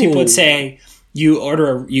the phrase people would say.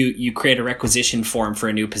 You create a requisition form for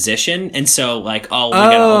a new position, and so like, we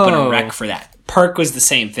gotta open a rec for that. Perk was the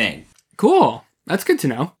same thing. Cool. That's good to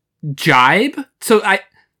know. Jibe. So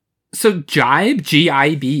jibe,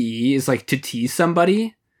 G-I-B-E, is like to tease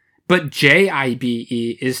somebody, but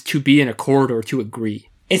J-I-B-E is to be in accord or to agree.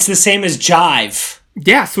 It's the same as jive.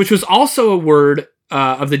 Yes, which was also a word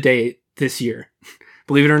of the day this year,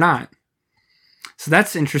 believe it or not. So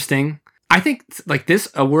that's interesting. I think like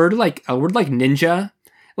a word like ninja,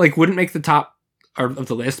 like wouldn't make the top of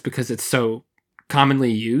the list because it's so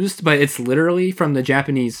commonly used, but it's literally from the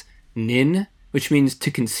Japanese nin, which means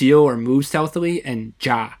to conceal or move stealthily, and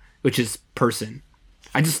ja, which is person.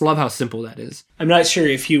 I just love how simple that is. I'm not sure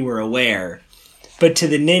if you were aware, but to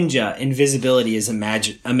the ninja, invisibility is a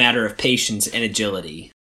matter of patience and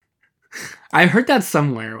agility. I heard that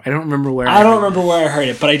somewhere. I don't remember where. I don't remember where I heard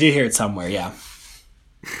it, but I did hear it somewhere, yeah.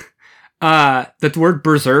 The word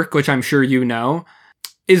berserk, which I'm sure you know,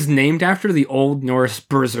 is named after the Old Norse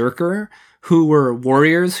berserker, who were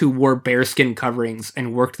warriors who wore bearskin coverings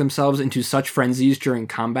and worked themselves into such frenzies during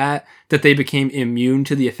combat that they became immune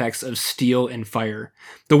to the effects of steel and fire.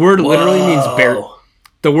 The word literally means bear.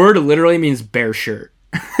 The word literally means bear shirt.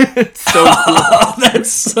 It's so cool.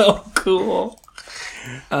 That's so cool.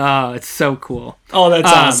 It's so cool. Oh,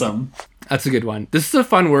 that's awesome. That's a good one. This is a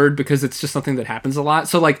fun word because it's just something that happens a lot.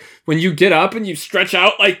 So like when you get up and you stretch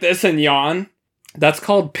out like this and yawn, that's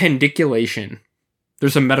called pendiculation.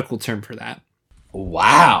 There's a medical term for that.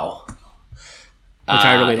 Wow. Which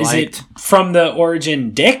I really liked. Is it from the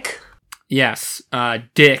origin dick? Yes.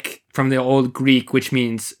 Dick from the old Greek, which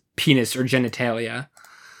means penis or genitalia.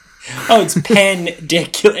 Oh, it's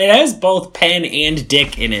pendicular. It has both pen and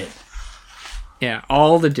dick in it. Yeah,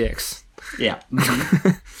 all the dicks. Yeah. Mm-hmm.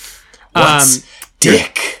 What's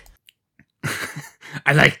dick?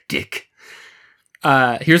 I like dick.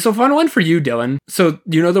 Here's a fun one for you, Dylan. So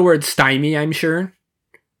you know the word stymie, I'm sure?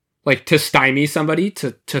 Like to stymie somebody,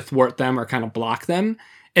 to thwart them or kind of block them.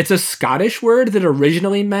 It's a Scottish word that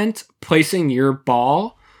originally meant placing your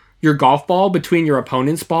golf ball between your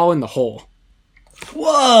opponent's ball and the hole.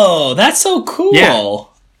 Whoa, that's so cool. Yeah.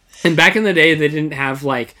 And back in the day, they didn't have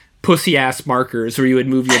like pussy ass markers where you would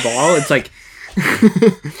move your ball. It's like...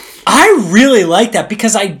 I really like that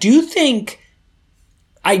because I do think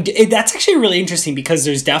that's actually really interesting because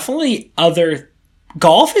there's definitely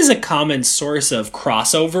golf is a common source of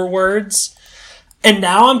crossover words. And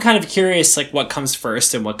now I'm kind of curious, like, what comes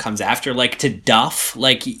first and what comes after. Like, to duff,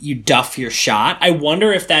 like, you duff your shot. I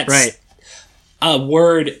wonder if that's right. A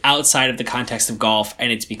word outside of the context of golf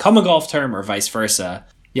and it's become a golf term or vice versa.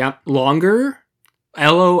 Yep. Longer,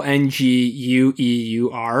 Longueur,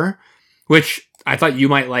 which I thought you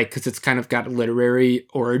might like because it's kind of got literary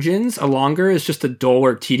origins. A longer is just a dull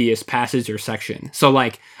or tedious passage or section. So,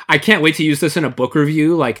 like, I can't wait to use this in a book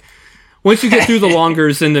review. Like, once you get through the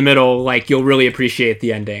longers in the middle, like, you'll really appreciate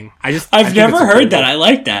the ending. I've never heard that. I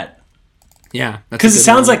like that. Yeah. Because it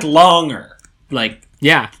sounds like longer. Like,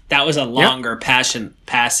 yeah, that was a longer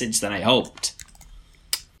passage than I hoped.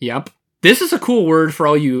 Yep. This is a cool word for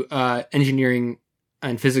all you engineering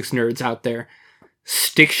and physics nerds out there.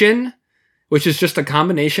 Stiction, which is just a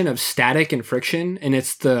combination of static and friction, and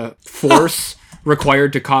it's the force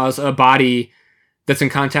required to cause a body that's in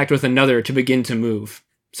contact with another to begin to move.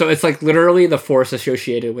 So it's like literally the force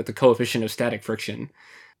associated with the coefficient of static friction,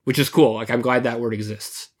 which is cool. Like, I'm glad that word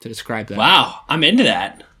exists to describe that. Wow, I'm into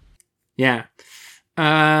that. Yeah.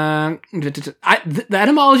 The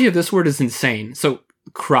etymology of this word is insane. So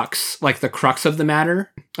crux, like the crux of the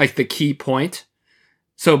matter, like the key point.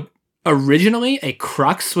 So originally, a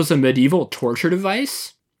crux was a medieval torture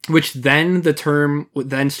device, which then the term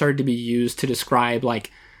then started to be used to describe like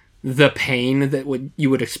the pain that you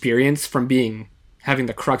would experience from having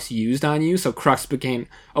the crux used on you. So crux became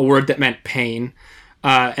a word that meant pain.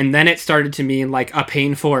 And then it started to mean like a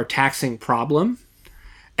painful or taxing problem.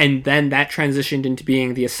 And then that transitioned into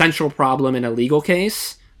being the essential problem in a legal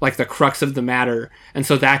case, like the crux of the matter. And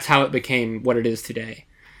so that's how it became what it is today.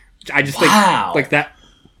 I just think like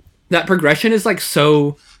that progression is like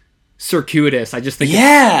so circuitous. I just think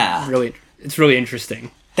it's really interesting.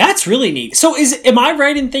 That's really neat. So am I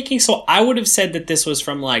right in thinking, so I would have said that this was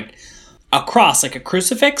from like a cross, like a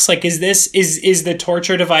crucifix? Like, is the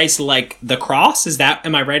torture device like the cross?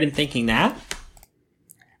 Am I right in thinking that?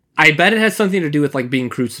 I bet it has something to do with like being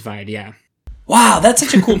crucified, yeah. Wow, that's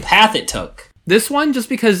such a cool path it took. This one, just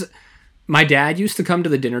because my dad used to come to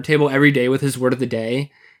the dinner table every day with his word of the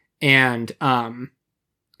day, and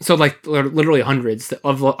so like literally hundreds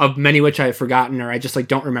of many which I have forgotten, or I just like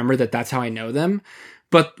don't remember that's how I know them.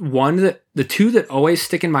 But the two that always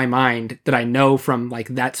stick in my mind that I know from like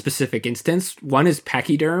that specific instance, one is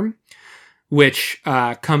pachyderm, which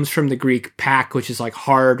comes from the Greek pak, which is like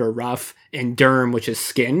hard or rough, and derm, which is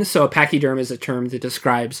skin. So a pachyderm is a term that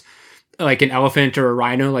describes like an elephant or a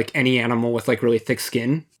rhino, like any animal with like really thick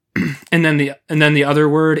skin. and then the other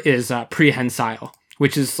word is prehensile,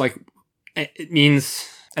 which is like, it means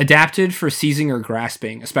adapted for seizing or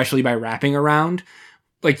grasping, especially by wrapping around.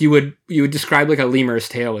 Like you would describe like a lemur's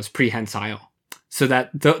tail as prehensile. So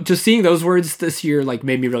that just seeing those words this year like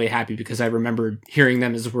made me really happy, because I remembered hearing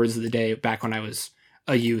them as words of the day back when I was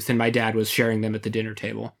a youth and my dad was sharing them at the dinner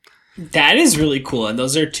table. That is really cool, and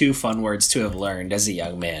those are two fun words to have learned as a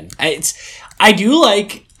young man. I do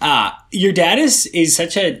like your dad is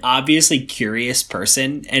such an obviously curious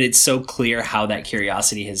person, and it's so clear how that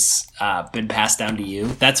curiosity has been passed down to you.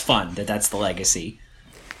 That's fun. That's the legacy.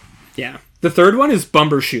 Yeah. The third one is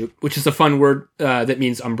bumbershoot, which is a fun word that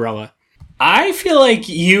means umbrella. I feel like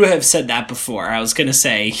you have said that before. I was gonna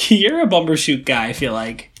say you're a bumbershoot guy. I feel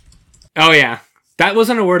like. Oh yeah. That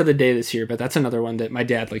wasn't a word of the day this year, but that's another one that my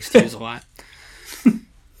dad likes to use a lot.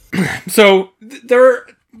 So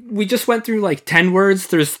we just went through like 10 words.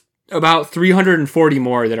 There's about 340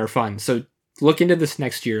 more that are fun. So look into this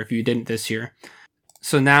next year if you didn't this year.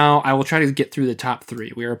 So now I will try to get through the top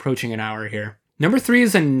 3. We are approaching an hour here. Number 3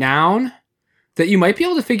 is a noun that you might be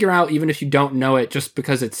able to figure out even if you don't know it, just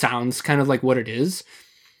because it sounds kind of like what it is.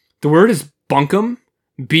 The word is bunkum,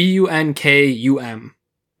 Bunkum.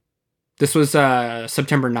 This was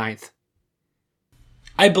September 9th.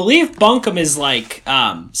 I believe bunkum is like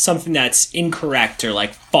something that's incorrect or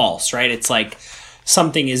like false, right? It's like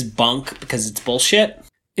something is bunk because it's bullshit.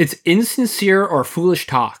 It's insincere or foolish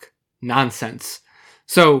talk. Nonsense.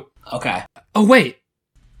 So... Okay. Oh, wait.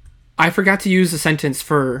 I forgot to use a sentence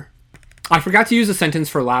for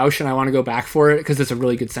Lausch, and I want to go back for it because it's a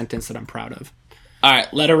really good sentence that I'm proud of. All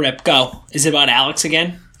right, let her rip. Go. Is it about Alex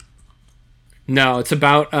again? No, it's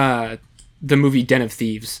about the movie Den of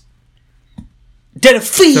Thieves. Den of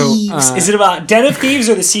Thieves! Is it about Den of Thieves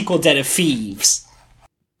or the sequel Den of Thieves?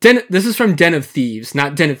 This is from Den of Thieves,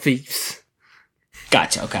 not Den of Thieves.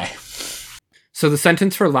 Gotcha, okay. So the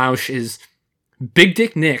sentence for Lausch is, Big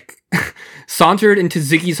Dick Nick sauntered into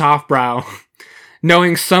Ziggy's Hofbrau,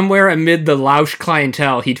 knowing somewhere amid the Lausch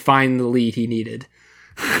clientele he'd find the lead he needed.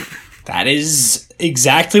 That is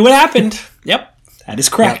exactly what happened. Yep, that is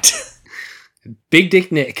correct. Yep. Big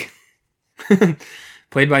Dick Nick.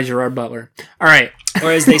 Played by Gerard Butler. All right.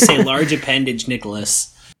 Or as they say, large appendage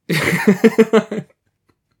Nicholas.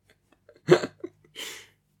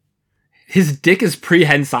 His dick is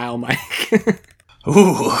prehensile, Mike.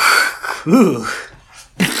 Ooh. Ooh.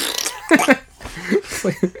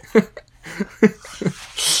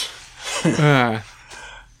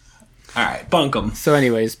 All right, bunkum. So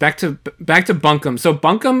anyways, back to bunkum. So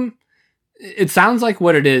bunkum, it sounds like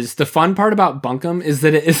what it is. The fun part about bunkum is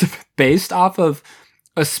that it is based off of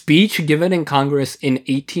a speech given in Congress in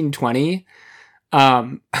 1820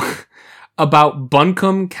 about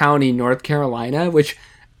Buncombe County, North Carolina, which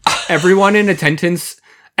everyone in attendance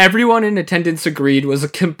agreed was a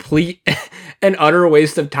complete and utter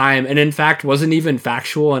waste of time, and in fact wasn't even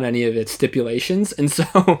factual in any of its stipulations. And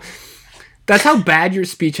so that's how bad your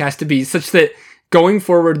speech has to be, such that going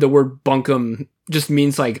forward the word bunkum just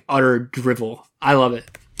means like utter drivel. I love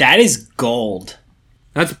it. That is gold.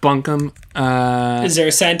 That's bunkum. Is there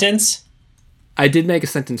a sentence? I did make a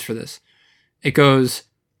sentence for this. It goes,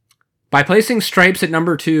 by placing Stripes at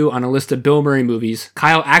number 2 on a list of Bill Murray movies,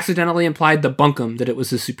 Kyle accidentally implied the bunkum that it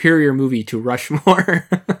was a superior movie to Rushmore.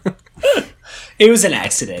 It was an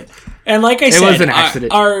accident. And like I said, it was an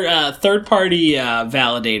accident. Our third-party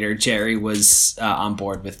validator, Jerry, was on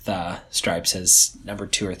board with Stripes as number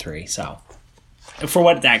 2 or 3. So, for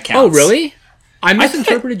what that counts. Oh, really? I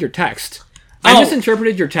misinterpreted your text. I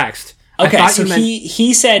misinterpreted your text. Okay, so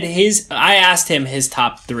he said I asked him his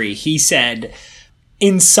top 3. He said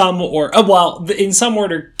in some order,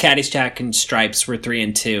 Caddyshack and Stripes were 3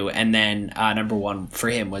 and 2, and then number 1 for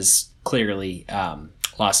him was clearly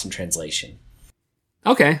Lost in Translation.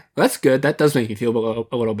 Okay, that's good. That does make me feel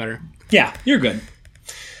a little better. Yeah, you're good.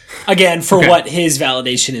 Again, for what his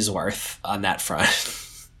validation is worth on that front.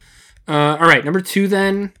 All right, number 2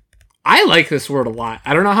 then. I like this word a lot.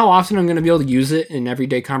 I don't know how often I'm going to be able to use it in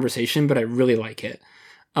everyday conversation, but I really like it.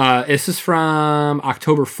 This is from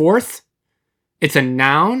October 4th. It's a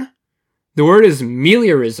noun. The word is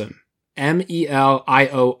meliorism.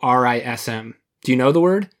 Meliorism. Do you know the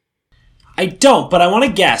word? I don't, but I want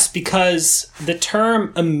to guess because the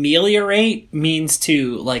term ameliorate means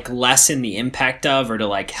to like lessen the impact of or to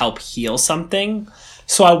like help heal something.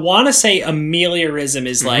 So I want to say ameliorism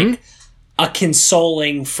is like a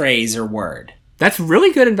consoling phrase or word. That's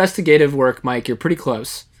really good investigative work, Mike. You're pretty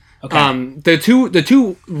close. Okay. The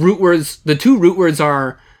two root words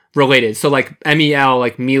are related. So like mel,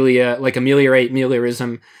 like melia, like ameliorate,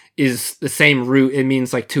 meliorism is the same root. It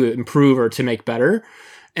means like to improve or to make better.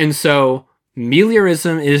 And so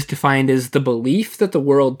meliorism is defined as the belief that the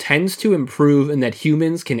world tends to improve and that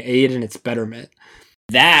humans can aid in its betterment.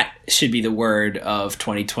 That should be the word of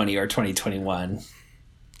 2020 or 2021.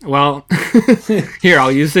 Well, here,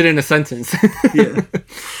 I'll use it in a sentence. Yeah.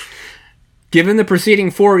 Given the preceding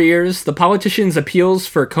 4 years, the politicians' appeals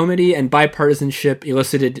for comity and bipartisanship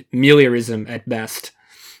elicited meliorism at best.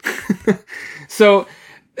 So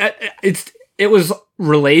it was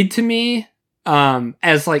relayed to me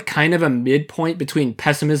as like kind of a midpoint between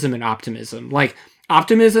pessimism and optimism. Like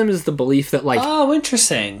optimism is the belief that like, oh,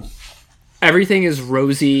 interesting, everything is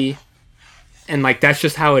rosy and like that's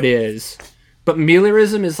just how it is. But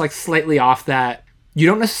meliorism is like slightly off that. You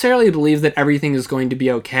don't necessarily believe that everything is going to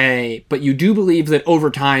be okay, but you do believe that over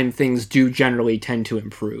time things do generally tend to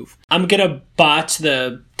improve. I'm gonna botch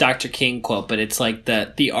the Dr. King quote, but it's like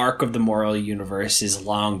the arc of the moral universe is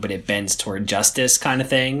long, but it bends toward justice kind of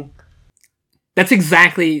thing. That's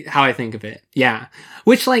exactly how I think of it. Yeah.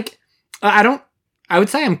 Which like, I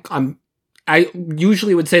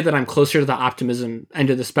usually would say that I'm closer to the optimism end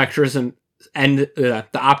of the spectrum and the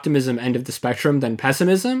optimism end of the spectrum than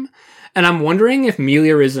pessimism. And I'm wondering if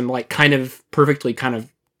meliorism like kind of perfectly kind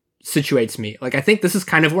of situates me. Like, I think this is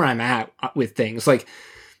kind of where I'm at with things. Like,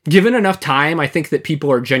 given enough time, I think that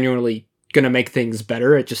people are genuinely going to make things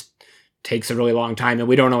better. It just takes a really long time, and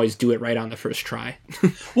we don't always do it right on the first try.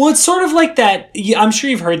 Well, it's sort of like that. I'm sure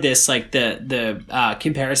you've heard this, like the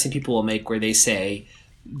comparison people will make where they say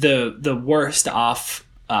the worst off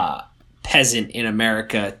peasant in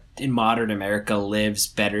America, in modern America, lives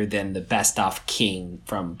better than the best off king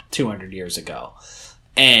from 200 years ago.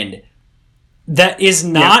 And that is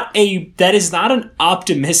not an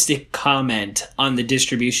optimistic comment on the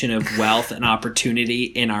distribution of wealth and opportunity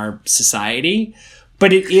in our society,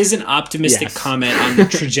 but it is an optimistic comment on the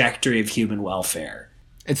trajectory of human welfare.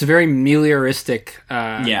 It's a very melioristic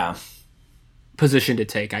position to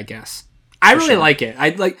take, I guess. I really like it.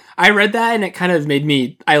 I read that and it kind of made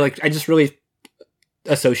me I just really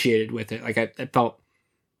associated with it. Like I felt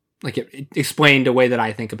like it explained a way that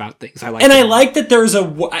I think about things. I like that there's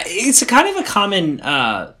it's a kind of a common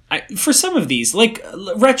for some of these, like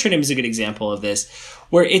retronym is a good example of this,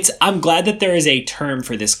 where I'm glad that there is a term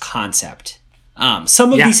for this concept.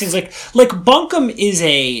 Some of these things like bunkum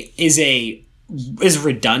is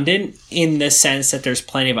redundant in the sense that there's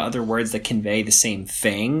plenty of other words that convey the same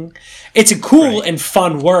thing. It's a cool and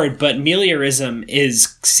fun word, but meliorism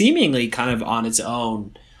is seemingly kind of on its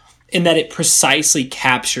own in that it precisely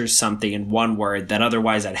captures something in one word that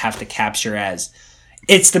otherwise I'd have to capture as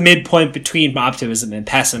it's the midpoint between optimism and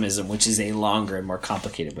pessimism, which is a longer and more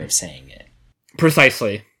complicated way of saying it.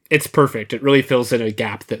 Precisely. It's perfect. It really fills in a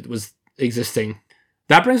gap that was existing.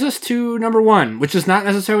 That brings us to number 1, which is not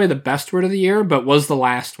necessarily the best word of the year, but was the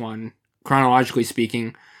last one, chronologically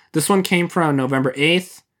speaking. This one came from November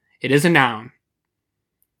 8th. It is a noun.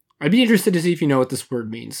 I'd be interested to see if you know what this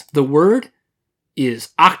word means. The word is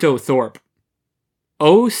octothorpe.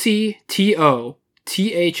 OCTOTHORPE.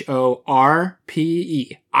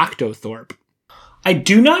 Octothorpe. I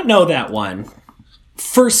do not know that one.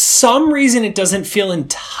 For some reason, it doesn't feel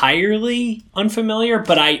entirely unfamiliar,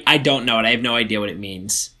 but I don't know it. I have no idea what it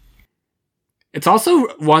means. It's also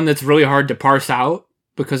one that's really hard to parse out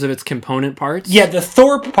because of its component parts. Yeah, the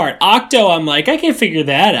Thorpe part. Octo, I'm like, I can figure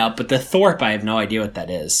that out, but the Thorpe, I have no idea what that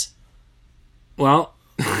is. Well,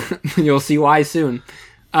 you'll see why soon.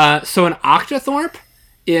 So an octothorpe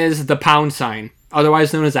is the pound sign,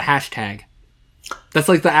 otherwise known as a hashtag. That's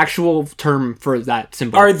like the actual term for that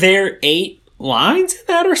symbol. Are there 8 lines in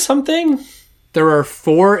that or something? There are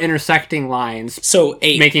 4 intersecting lines, so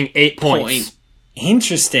 8 making 8 points.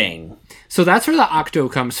 Interesting. So that's where the octo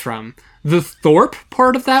comes from. The Thorpe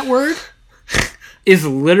part of that word is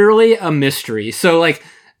literally a mystery. So like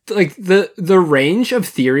the range of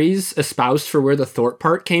theories espoused for where the Thorpe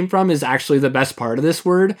part came from is actually the best part of this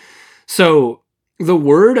word. So the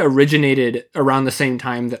word originated around the same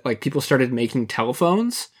time that like people started making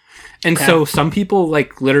telephones. And so some people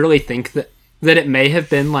like literally think that it may have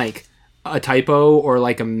been like a typo or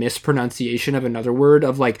like a mispronunciation of another word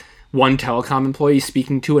of like one telecom employee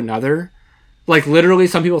speaking to another. Like, literally,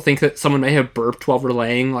 some people think that someone may have burped while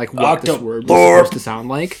relaying, like, what this word was supposed to sound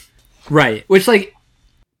like. Right. Which, like,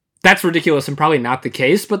 that's ridiculous and probably not the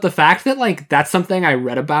case, but the fact that, like, that's something I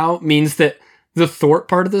read about means that the Thorpe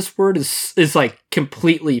part of this word is like,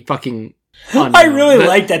 completely fucking unknown. I really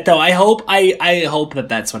like that, though. I hope that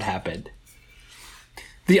that's what happened.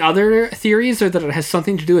 The other theories are that it has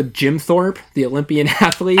something to do with Jim Thorpe, the Olympian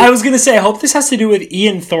athlete. I was going to say, I hope this has to do with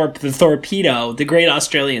Ian Thorpe, the torpedo, the great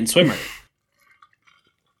Australian swimmer.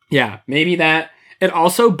 Yeah, maybe that. It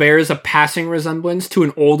also bears a passing resemblance to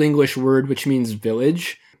an Old English word which means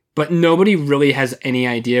village, but nobody really has any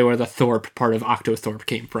idea where the Thorpe part of Octothorpe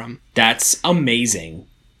came from. That's amazing.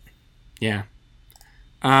 Yeah.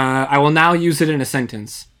 I will now use it in a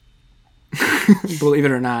sentence. Believe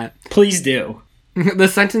it or not. Please do. The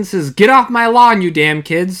sentence is, get off my lawn, you damn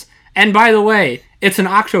kids. And by the way, it's an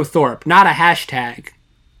Octothorpe, not a hashtag.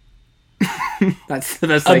 That's the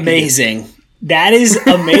best. Amazing. That is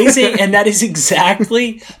amazing, and that is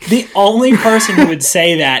exactly the only person who would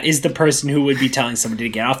say that is the person who would be telling somebody to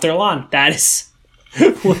get off their lawn. That is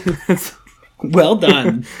well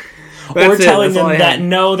done. Or telling them that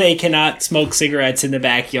no, they cannot smoke cigarettes in the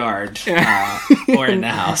backyard or in the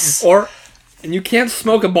house. And you can't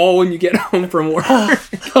smoke a bowl when you get home from work.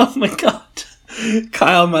 Oh my god.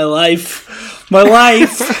 Kyle, my life. My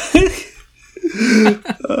life.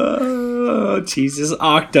 Oh, Jesus.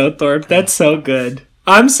 Octothorpe. That's so good.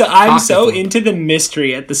 I'm so into the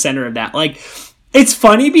mystery at the center of that. Like, it's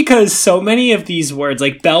funny because so many of these words,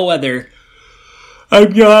 like bellwether,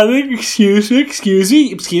 I'm yawning, excuse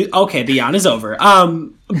me. Okay, the yawn is over.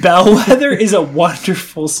 Bellwether is a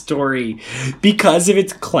wonderful story because of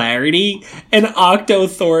its clarity, and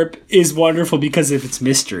Octothorpe is wonderful because of its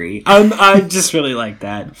mystery. I just really like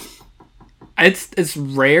that. It's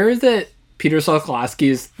rare that Peter Sokolowski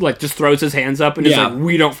is like just throws his hands up and is like,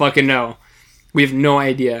 we don't fucking know. We have no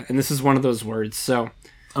idea, and this is one of those words. So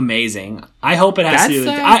amazing. I hope it has to do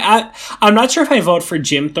with I'm not sure if I vote for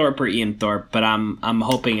Jim Thorpe or Ian Thorpe, but I'm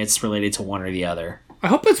hoping it's related to one or the other. I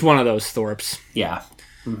hope it's one of those Thorpes. Yeah.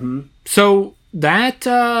 Mm-hmm. So that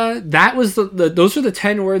was those are the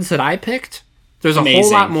 10 words that I picked. There's a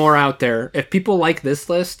whole lot more out there. If people like this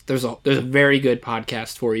list, there's a very good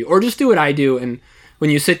podcast for you. Or just do what I do, and when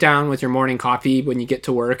you sit down with your morning coffee, when you get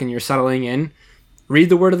to work and you're settling in, read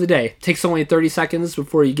the word of the day. It takes only 30 seconds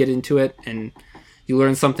before you get into it, and you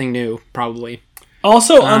learn something new, probably.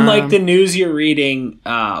 Also, unlike the news you're reading,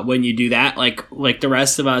 when you do that, like the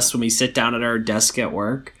rest of us, when we sit down at our desk at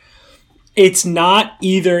work, it's not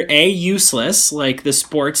either A, useless, like the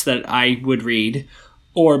sports that I would read,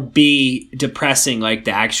 or B, depressing, like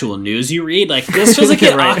the actual news you read. Like, this feels like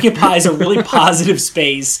it occupies a really positive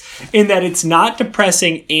space in that it's not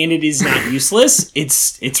depressing and it is not useless.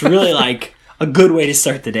 It's really like a good way to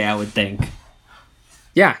start the day, I would think.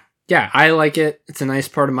 Yeah, I like it. It's a nice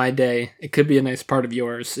part of my day. It could be a nice part of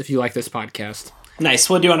yours if you like this podcast. Nice.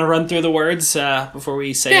 Well, do you want to run through the words before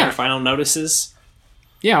we say our final notices?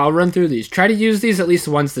 Yeah, I'll run through these. Try to use these at least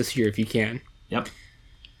once this year if you can. Yep.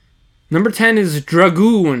 Number 10 is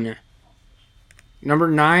dragoon. Number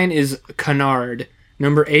 9 is canard.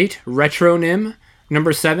 Number 8, retronym.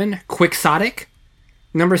 Number 7, quixotic.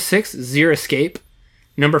 Number 6, xeriscape.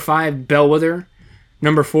 Number 5, bellwether.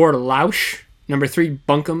 Number 4, louche. Number 3,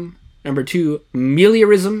 bunkum. Number 2,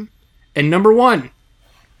 meliorism. And number 1,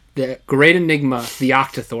 the great enigma, the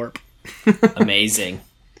Octothorpe. Amazing.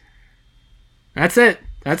 That's it.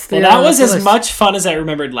 That was as much fun as I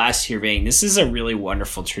remembered last year being. This is a really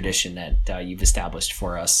wonderful tradition that you've established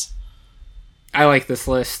for us. I like this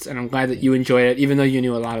list, and I'm glad that you enjoyed it, even though you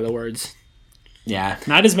knew a lot of the words. Yeah,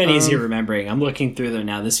 not as many as you're remembering. I'm looking through them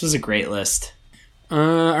now. This was a great list.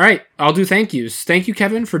 All right, I'll do thank yous. Thank you,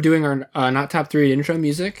 Kevin, for doing our Not Top 3 intro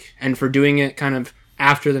music, and for doing it kind of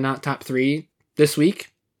after the Not Top 3 this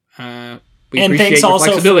week. And thanks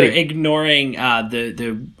also for ignoring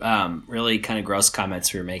the really kind of gross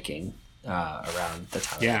comments we were making around the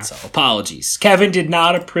time. Yeah. So apologies. Kevin did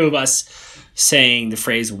not approve us saying the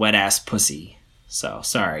phrase wet ass pussy. So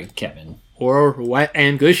sorry, Kevin. Or wet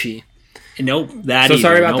and gushy. Nope. That so either.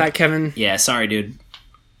 Sorry about that, Kevin. Yeah, sorry, dude.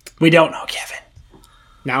 We don't know Kevin.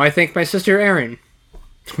 Now I thank my sister Erin.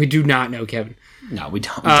 We do not know Kevin. No, we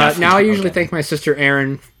don't. Now I usually thank my sister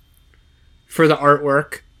Erin for the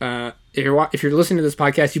artwork. If you're listening to this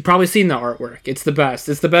podcast, you've probably seen the artwork. It's the best.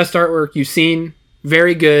 It's the best artwork you've seen.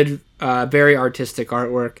 Very good, very artistic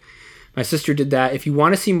artwork. My sister did that. If you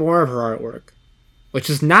want to see more of her artwork, which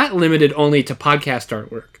is not limited only to podcast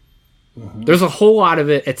artwork, there's a whole lot of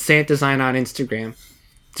it at Sant Design on Instagram.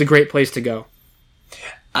 It's a great place to go.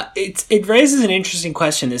 It raises an interesting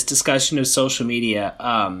question, this discussion of social media.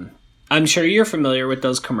 I'm sure you're familiar with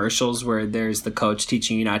those commercials where there's the coach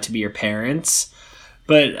teaching you not to be your parents.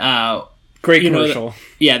 But great commercial.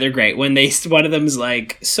 Yeah, they're great. When one of them's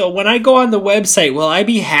like, so when I go on the website, will I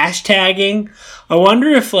be hashtagging? I wonder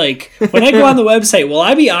if like when I go on the website, will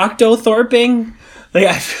I be octothorping? Like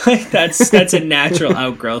I feel like that's a natural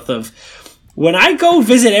outgrowth of when I go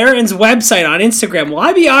visit Aaron's website on Instagram, will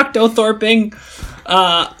I be octothorping?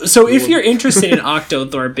 So if you're interested in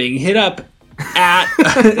octothorping, hit up at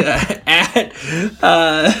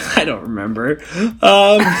I don't remember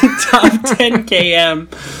top 10 km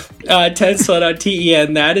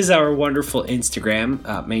TEN. That is our wonderful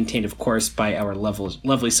Instagram, maintained of course by our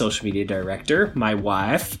lovely social media director, my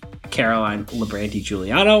wife Caroline Labranti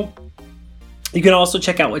Giuliano. You can also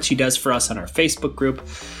check out what she does for us on our Facebook group,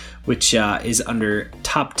 which is under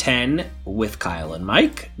Top 10 with Kyle and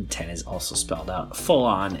Mike. 10 is also spelled out full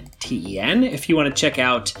on TEN. If you want to check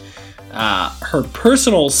out her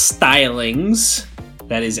personal stylings,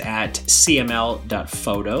 that is at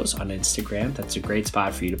cml.photos on Instagram. That's a great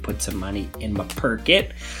spot for you to put some money in my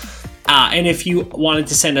pocket. And if you wanted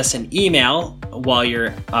to send us an email while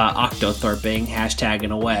you're octothorping,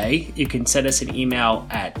 hashtagging away, you can send us an email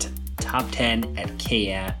at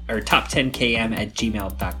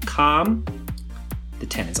top10km@gmail.com. The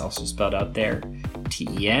 10 is also spelled out there,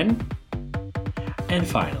 TEN. And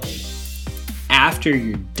finally, after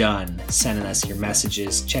you're done sending us your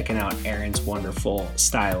messages, checking out Aaron's wonderful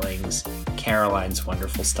stylings, Caroline's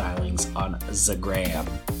wonderful stylings on Zagram,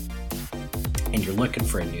 and you're looking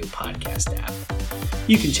for a new podcast app,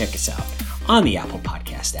 you can check us out on the Apple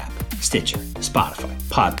Podcast app, Stitcher, Spotify,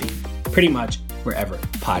 Podbean, pretty much wherever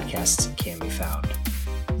podcasts can be found.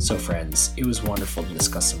 So friends, it was wonderful to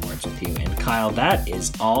discuss some words with you. And Kyle, that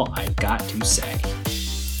is all I've got to say.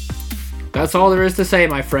 That's all there is to say,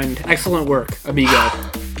 my friend. Excellent work, amigo.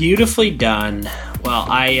 Beautifully done. Well,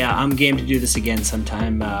 I'm game to do this again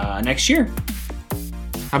sometime next year.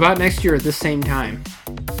 How about next year at the same time?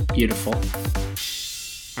 Beautiful.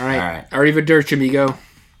 All right. Arrivederci, amigo.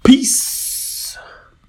 Peace.